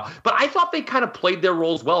right now. But I thought they kind of played their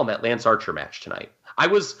roles well in that Lance Archer match tonight. I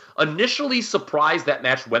was initially surprised that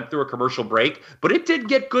match went through a commercial break, but it did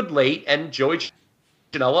get good late, and Joey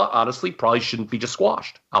Janela, honestly, probably shouldn't be just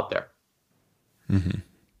squashed out there. Mm-hmm.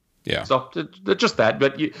 Yeah. So just that.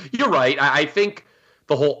 But you're right. I think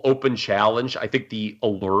the whole open challenge, I think the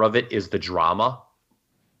allure of it is the drama.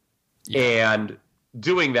 Yeah. And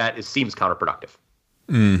doing that seems counterproductive.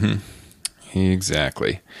 Mm-hmm.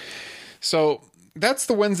 Exactly. So that's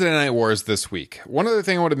the Wednesday Night Wars this week. One other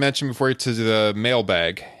thing I want to mention before we get to the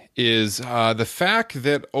mailbag is the fact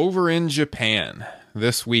that over in Japan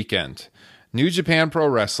this weekend, New Japan Pro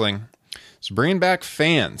Wrestling is bringing back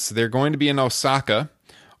fans. They're going to be in Osaka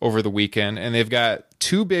over the weekend, and they've got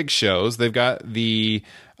two big shows. They've got the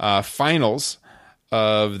finals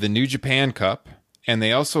of the New Japan Cup, and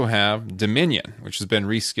they also have Dominion, which has been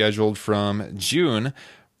rescheduled from June.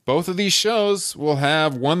 Both of these shows will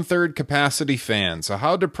have 1/3 capacity fans. So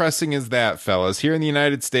how depressing is that, fellas? Here in the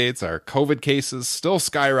United States, our COVID cases still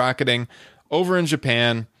skyrocketing. Over in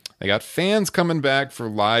Japan, they got fans coming back for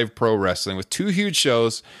live pro wrestling with two huge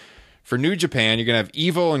shows. For New Japan, you're going to have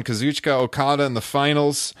Evil and Kazuchika Okada in the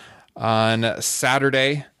finals on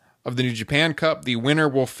Saturday of the New Japan Cup. The winner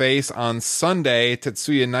will face on Sunday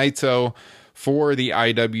Tetsuya Naito for the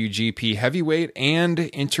IWGP Heavyweight and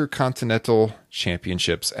Intercontinental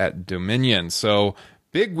Championships at Dominion. So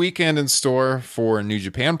big weekend in store for New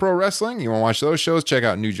Japan Pro Wrestling. You want to watch those shows, check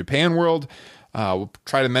out New Japan World. We'll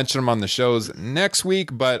try to mention them on the shows next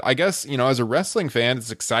week, but I guess, as a wrestling fan,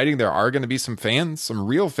 it's exciting. There are going to be some fans, some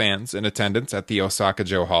real fans in attendance at the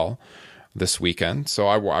Osaka-jo Hall this weekend. So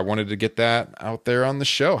I wanted to get that out there on the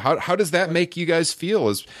show. How does that make you guys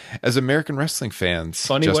feel as American wrestling fans?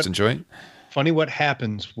 Justin Joint? Funny what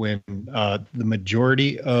happens when the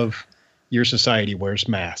majority of your society wears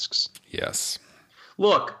masks. Yes.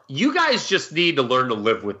 Look, you guys just need to learn to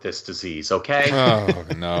live with this disease, okay? Oh,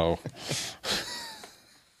 no.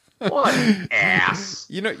 What an ass.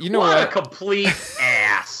 You know what what? a complete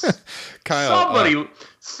ass. Kyle,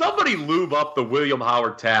 somebody lube up the William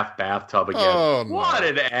Howard Taft bathtub again. Oh, no. What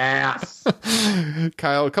an ass.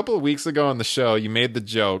 Kyle, a couple of weeks ago on the show, you made the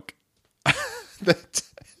joke that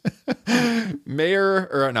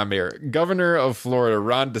Governor of Florida,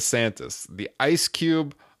 Ron DeSantis, the Ice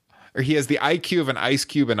Cube, or he has the IQ of an ice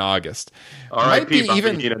cube in August. Might be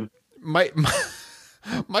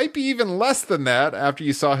even less than that after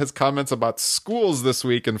you saw his comments about schools this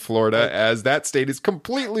week in Florida, as that state is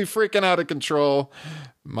completely freaking out of control.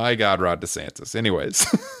 My God, Ron DeSantis. Anyways,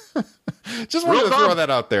 just wanted to throw that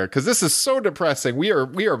out there because this is so depressing. We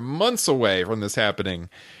are months away from this happening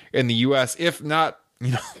in the U.S., if not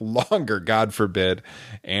longer, God forbid.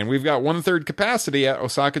 And we've got 1/3 capacity at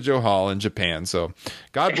Osaka-jo Hall in Japan. So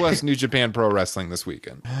God bless New Japan Pro Wrestling this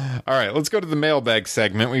weekend. All right, let's go to the mailbag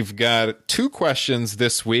segment. We've got 2 questions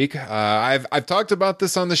this week. I've talked about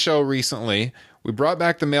this on the show recently. We brought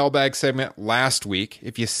back the mailbag segment last week.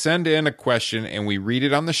 If you send in a question and we read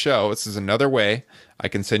it on the show, this is another way I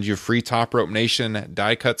can send you a free Top Rope Nation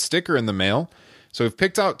die-cut sticker in the mail. So we've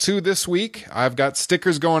picked out 2 this week. I've got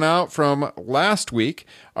stickers going out from last week.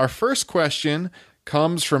 Our first question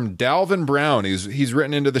comes from Dalvin Brown. He's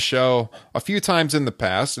written into the show a few times in the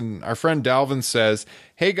past, and our friend Dalvin says,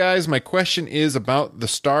 "Hey guys, my question is about the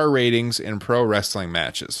star ratings in pro wrestling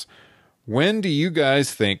matches. When do you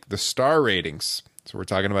guys think the star ratings," so we're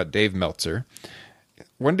talking about Dave Meltzer,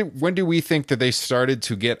 when do we think that they started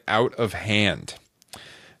to get out of hand?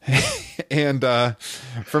 And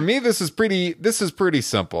for me, this is pretty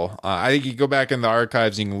simple. I think you go back in the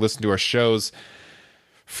archives and you can listen to our shows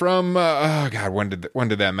from when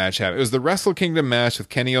did that match happen? It was the Wrestle Kingdom match with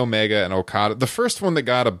Kenny Omega and Okada, the first one that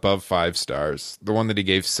got above 5 stars, the one that he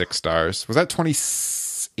gave 6 stars. Was that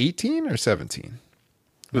 2018 or 17?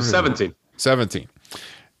 It was 17. 17.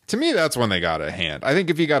 To me, that's when they got a hand. I think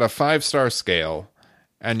if you got a 5-star scale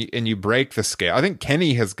and you break the scale, I think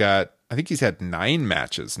Kenny he's had 9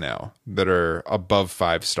 matches now that are above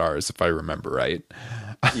 5 stars, if I remember right.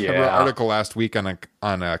 Yeah. I wrote an article last week on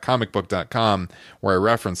comicbook.com where I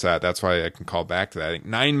reference that. That's why I can call back to that. I think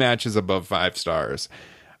 9 matches above 5 stars.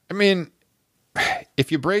 I mean,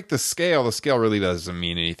 if you break the scale really doesn't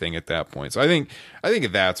mean anything at that point. So I think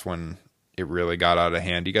that's when it really got out of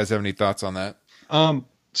hand. Do you guys have any thoughts on that?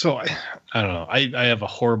 So I don't know. I have a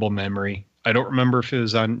horrible memory. I don't remember if it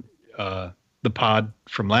was on the pod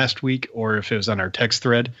from last week or if it was on our text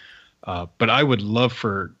thread. But I would love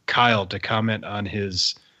for Kyle to comment on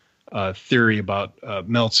his theory about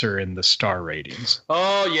Meltzer and the star ratings.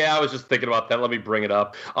 Oh, yeah, I was just thinking about that. Let me bring it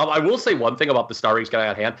up. I will say one thing about the star ratings getting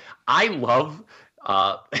out of hand. I love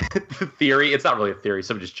the theory. It's not really a theory.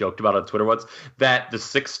 Somebody just joked about it on Twitter once, that the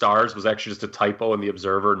 6 stars was actually just a typo in the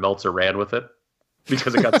Observer and Meltzer ran with it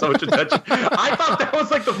because it got so much attention. I thought that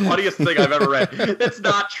was like the funniest thing I've ever read. It's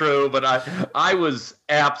not true, but I was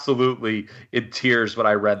absolutely in tears when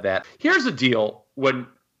I read that. Here's the deal. When,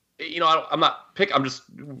 I'm just,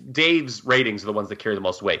 Dave's ratings are the ones that carry the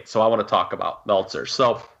most weight. So I want to talk about Meltzer.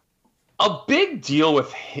 So a big deal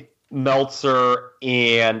with Meltzer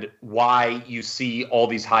and why you see all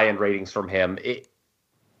these high-end ratings from him.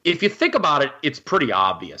 if you think about it, it's pretty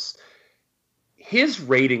obvious. His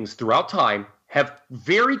ratings throughout time have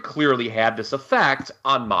very clearly had this effect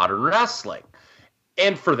on modern wrestling.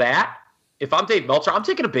 And for that, if I'm Dave Meltzer, I'm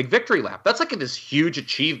taking a big victory lap. That's like this huge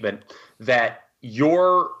achievement that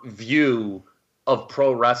your view of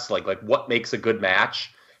pro wrestling, like what makes a good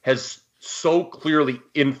match, has so clearly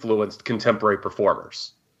influenced contemporary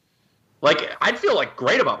performers. Like, I'd feel like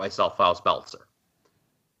great about myself if I was Meltzer.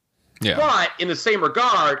 Yeah. But in the same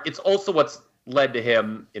regard, it's also what's led to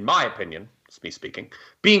him, in my opinion, it's me speaking,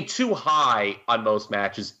 being too high on most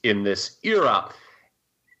matches in this era.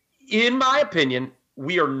 In my opinion,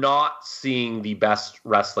 we are not seeing the best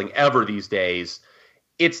wrestling ever these days.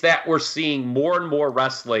 It's that we're seeing more and more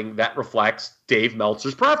wrestling that reflects Dave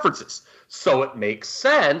Meltzer's preferences. So it makes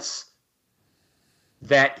sense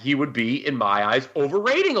that he would be, in my eyes,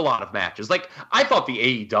 overrating a lot of matches. Like, I thought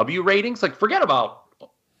the AEW ratings, like, forget about,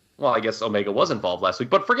 well, I guess Omega was involved last week,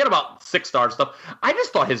 but forget about 6-star stuff. I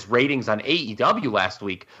just thought his ratings on AEW last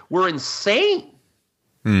week were insane.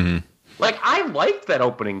 Mm-hmm. Like, I liked that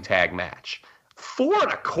opening tag match.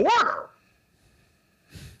 4.25.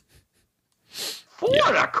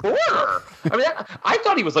 4.25. I mean, I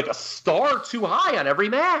thought he was like a star too high on every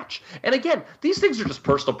match. And again, these things are just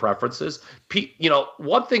personal preferences. You know,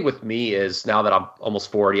 one thing with me is, now that I'm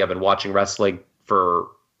almost 40, I've been watching wrestling for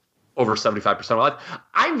over 75% of my life.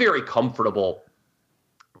 I'm very comfortable,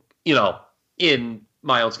 you know, in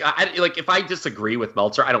my own. Like, if I disagree with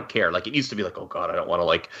Meltzer, I don't care. Like, it used to be like, oh God, I don't want to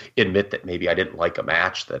like admit that maybe I didn't like a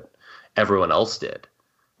match that everyone else did.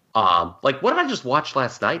 Like, what did I just watch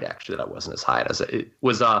last night, actually, that I wasn't as high as it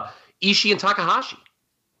was? Ishii and Takahashi.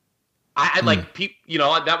 I like, you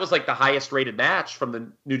know, that was like the highest rated match from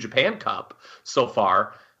the New Japan Cup so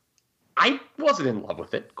far. I wasn't in love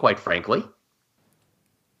with it, quite frankly.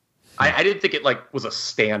 I didn't think it like was a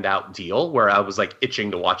standout deal where I was like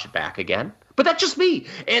itching to watch it back again. But that's just me.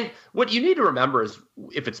 And what you need to remember is,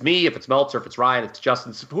 if it's me, if it's Meltzer, if it's Ryan, if it's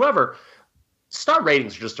Justin, whoever, star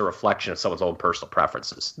ratings are just a reflection of someone's own personal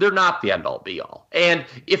preferences. They're not the end-all, be-all. And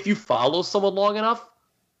if you follow someone long enough,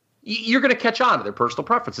 you're going to catch on to their personal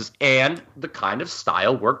preferences. And the kind of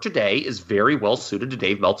style work today is very well suited to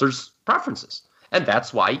Dave Meltzer's preferences. And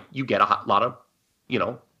that's why you get a lot of, you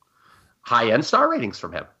know, high-end star ratings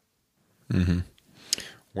from him. Mm-hmm.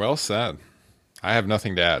 Well said. I have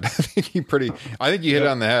nothing to add. I think you hit it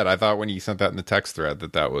on the head. I thought when you sent that in the text thread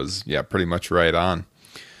that was, pretty much right on.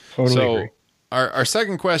 Totally agree. Our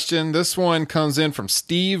second question, this one comes in from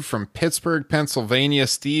Steve from Pittsburgh, Pennsylvania.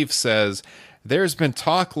 Steve says, there's been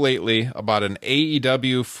talk lately about an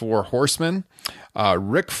AEW Four Horsemen.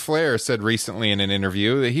 Ric Flair said recently in an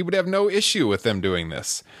interview that he would have no issue with them doing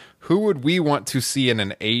this. Who would we want to see in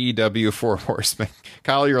an AEW Four Horsemen?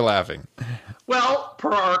 Kyle, you're laughing. Well,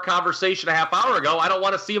 per our conversation a half hour ago, I don't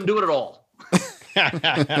want to see him do it at all. Like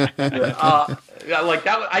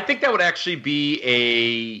that, I think that would actually be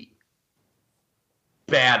a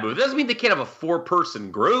bad move. It doesn't mean they can't have a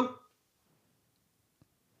 4-person group.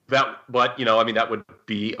 But you know, I mean, that would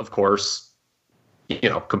be, of course, you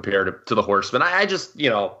know, compared to the Horsemen. I just, you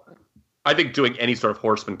know, I think doing any sort of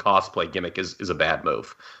Horseman cosplay gimmick is a bad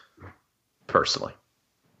move, personally.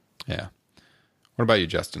 Yeah. What about you,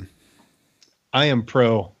 Justin? I am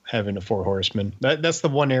pro having a Four Horsemen. That's the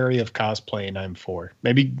one area of cosplaying I'm for.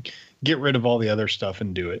 Maybe get rid of all the other stuff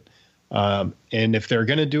and do it. And if they're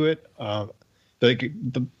going to do it,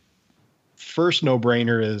 the first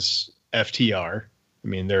no-brainer is FTR. I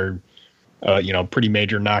mean, they're, pretty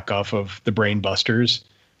major knockoff of the Brain Busters,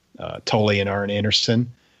 Tully and Arn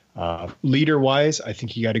Anderson. Leader-wise, I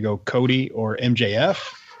think you got to go Cody or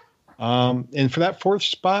MJF. And for that fourth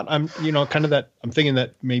spot, I'm thinking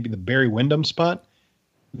that maybe the Barry Windham spot.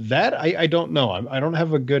 That I don't know. I don't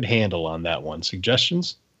have a good handle on that one.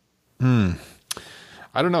 Suggestions? I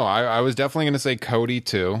don't know. I was definitely going to say Cody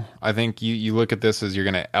too. I think you look at this as you're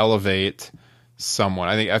going to elevate someone.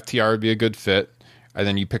 I think FTR would be a good fit. And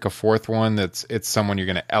then you pick a fourth one it's someone you're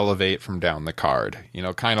going to elevate from down the card. You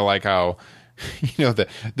know, kind of like how, the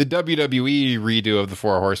WWE redo of the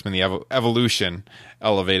Four Horsemen, the Evolution,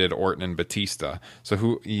 elevated Orton and Batista. So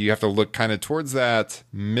who you have to look kind of towards that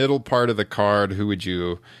middle part of the card. Who would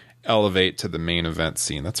you elevate to the main event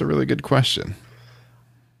scene? That's a really good question.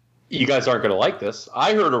 You guys aren't going to like this.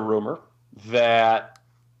 I heard a rumor that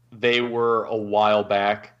they were a while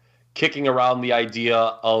back kicking around the idea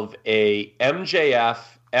of a MJF,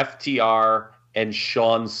 FTR, and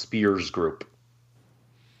Shawn Spears group.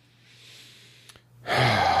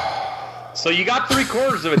 So you got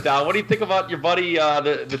 3/4 of it down. What do you think about your buddy,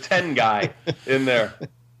 the 10 guy in there?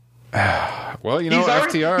 Well,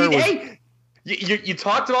 FTR was... You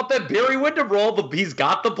talked about that Barry Windham role, but he's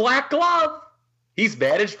got the black glove. He's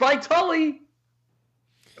managed by Tully.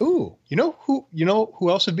 Ooh, you know who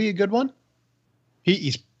else would be a good one?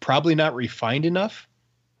 He's probably not refined enough.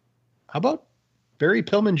 How about Barry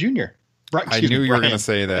Pillman Jr.? I knew you were going to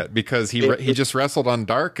say that because he just wrestled on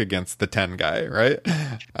Dark against the 10 guy, right?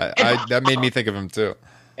 That made me think of him too.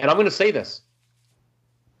 And I'm going to say this.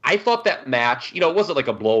 I thought that match, it wasn't like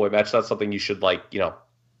a blowaway match. That's something you should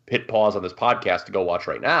hit pause on this podcast to go watch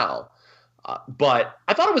right now. But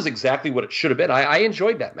I thought it was exactly what it should have been. I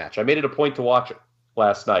enjoyed that match. I made it a point to watch it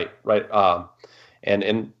last night, right?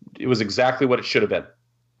 And it was exactly what it should have been.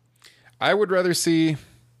 I would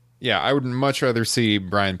much rather see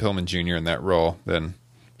Brian Pillman Jr. in that role than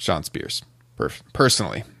Sean Spears,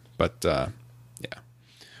 personally. But yeah,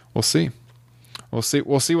 we'll see. We'll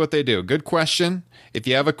see what they do. Good question. If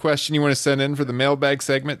you have a question you want to send in for the mailbag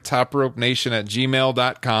segment,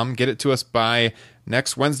 topropenation@gmail.com. Get it to us by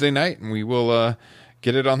next Wednesday night, and we will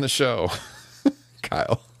get it on the show.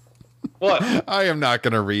 Kyle. What? I am not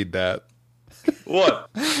going to read that. What?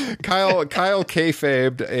 Kyle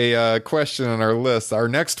kayfabed a question on our list. Our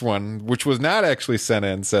next one, which was not actually sent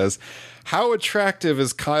in, says, how attractive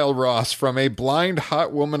is Kyle Ross from a blind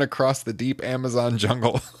hot woman across the deep Amazon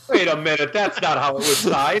jungle? Wait a minute, that's not how it was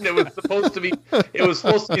signed. It was supposed to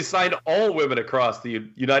be signed all women across the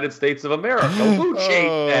United States of America. Who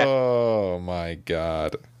changed that? Oh my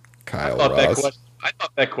God. Kyle Ross. I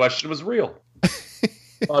thought that question was real.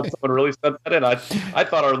 I thought someone really sent that in. I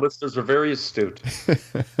thought our listeners were very astute.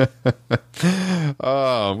 With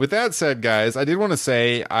that said, guys, I did want to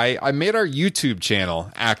say I made our YouTube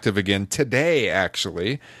channel active again today,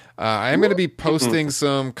 actually. I am going to be posting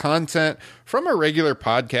some content from a regular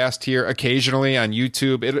podcast here occasionally on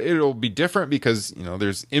YouTube. It'll be different because,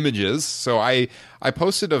 there's images. So I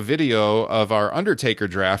posted a video of our Undertaker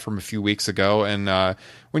draft from a few weeks ago. And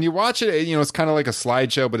when you watch it, it's kind of like a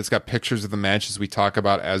slideshow, but it's got pictures of the matches we talk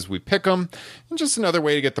about as we pick them. And just another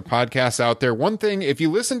way to get the podcast out there. One thing, if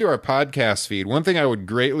you listen to our podcast feed, one thing I would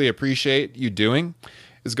greatly appreciate you doing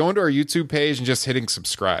is going to our YouTube page and just hitting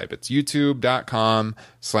subscribe. It's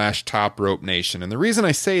youtube.com/topropenation. And the reason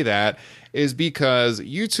I say that is because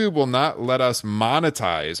YouTube will not let us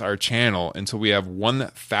monetize our channel until we have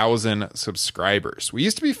 1,000 subscribers. We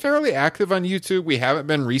used to be fairly active on YouTube. We haven't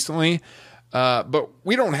been recently, but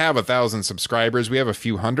we don't have 1,000 subscribers. We have a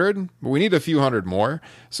few hundred, but we need a few hundred more.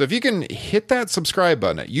 So if you can hit that subscribe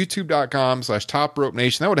button at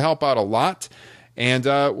youtube.com/topropenation, that would help out a lot. And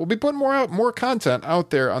we'll be putting more content out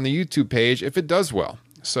there on the YouTube page if it does well.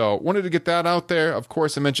 So wanted to get that out there. Of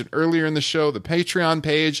course, I mentioned earlier in the show, the Patreon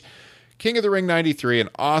page, King of the Ring 93, an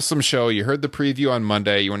awesome show. You heard the preview on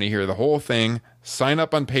Monday. You want to hear the whole thing. Sign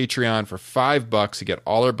up on Patreon for $5. You get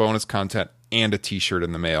all our bonus content and a t-shirt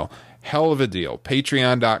in the mail. Hell of a deal.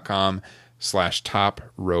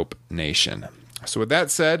 Patreon.com/topropenation. So with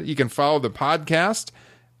that said, you can follow the podcast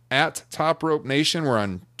at Top Rope Nation. We're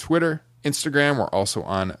on Twitter, Instagram. We're also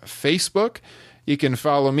on Facebook. You can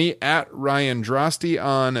follow me at Ryan Drosty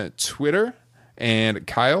on Twitter. And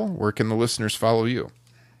Kyle, where can the listeners follow you?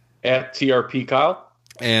 At TRP Kyle.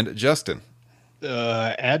 And Justin.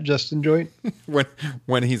 At Justin Joint.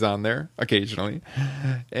 when he's on there occasionally.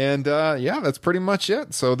 And that's pretty much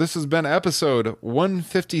it. So this has been episode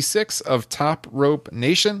 156 of Top Rope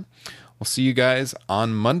Nation. We'll see you guys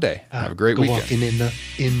on Monday. Have a great weekend. Walking in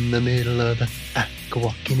the middle of the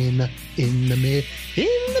walking in the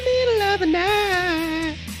middle of the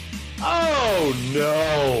night. Oh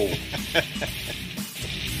no.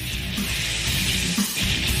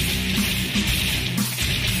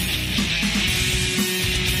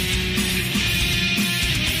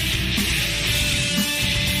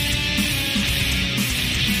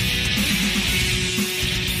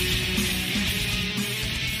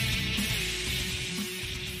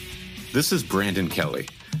 This is Brandon Kelly,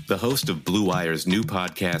 the host of Blue Wire's new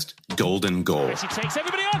podcast, Golden Goal. Messi takes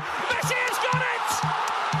everybody on. Messi has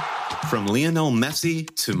got it! From Lionel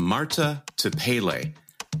Messi to Marta to Pele,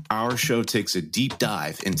 our show takes a deep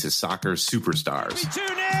dive into soccer superstars. 2-0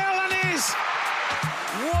 and is.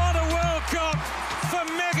 What a World Cup for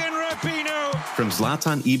Megan Rapinoe. From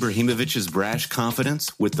Zlatan Ibrahimovic's brash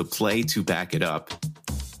confidence with the play to back it up,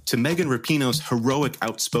 to Megan Rapinoe's heroic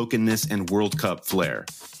outspokenness and World Cup flair.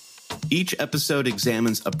 Each episode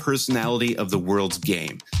examines a personality of the world's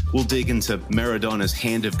game. We'll dig into Maradona's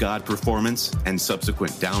Hand of God performance and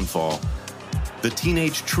subsequent downfall, the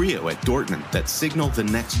teenage trio at Dortmund that signaled the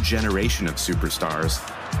next generation of superstars,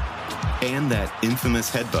 and that infamous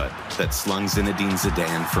headbutt that slung Zinedine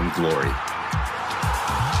Zidane from glory.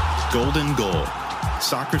 Golden Goal,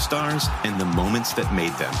 soccer stars and the moments that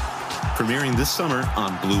made them. premiering this summer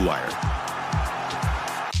on Blue Wire.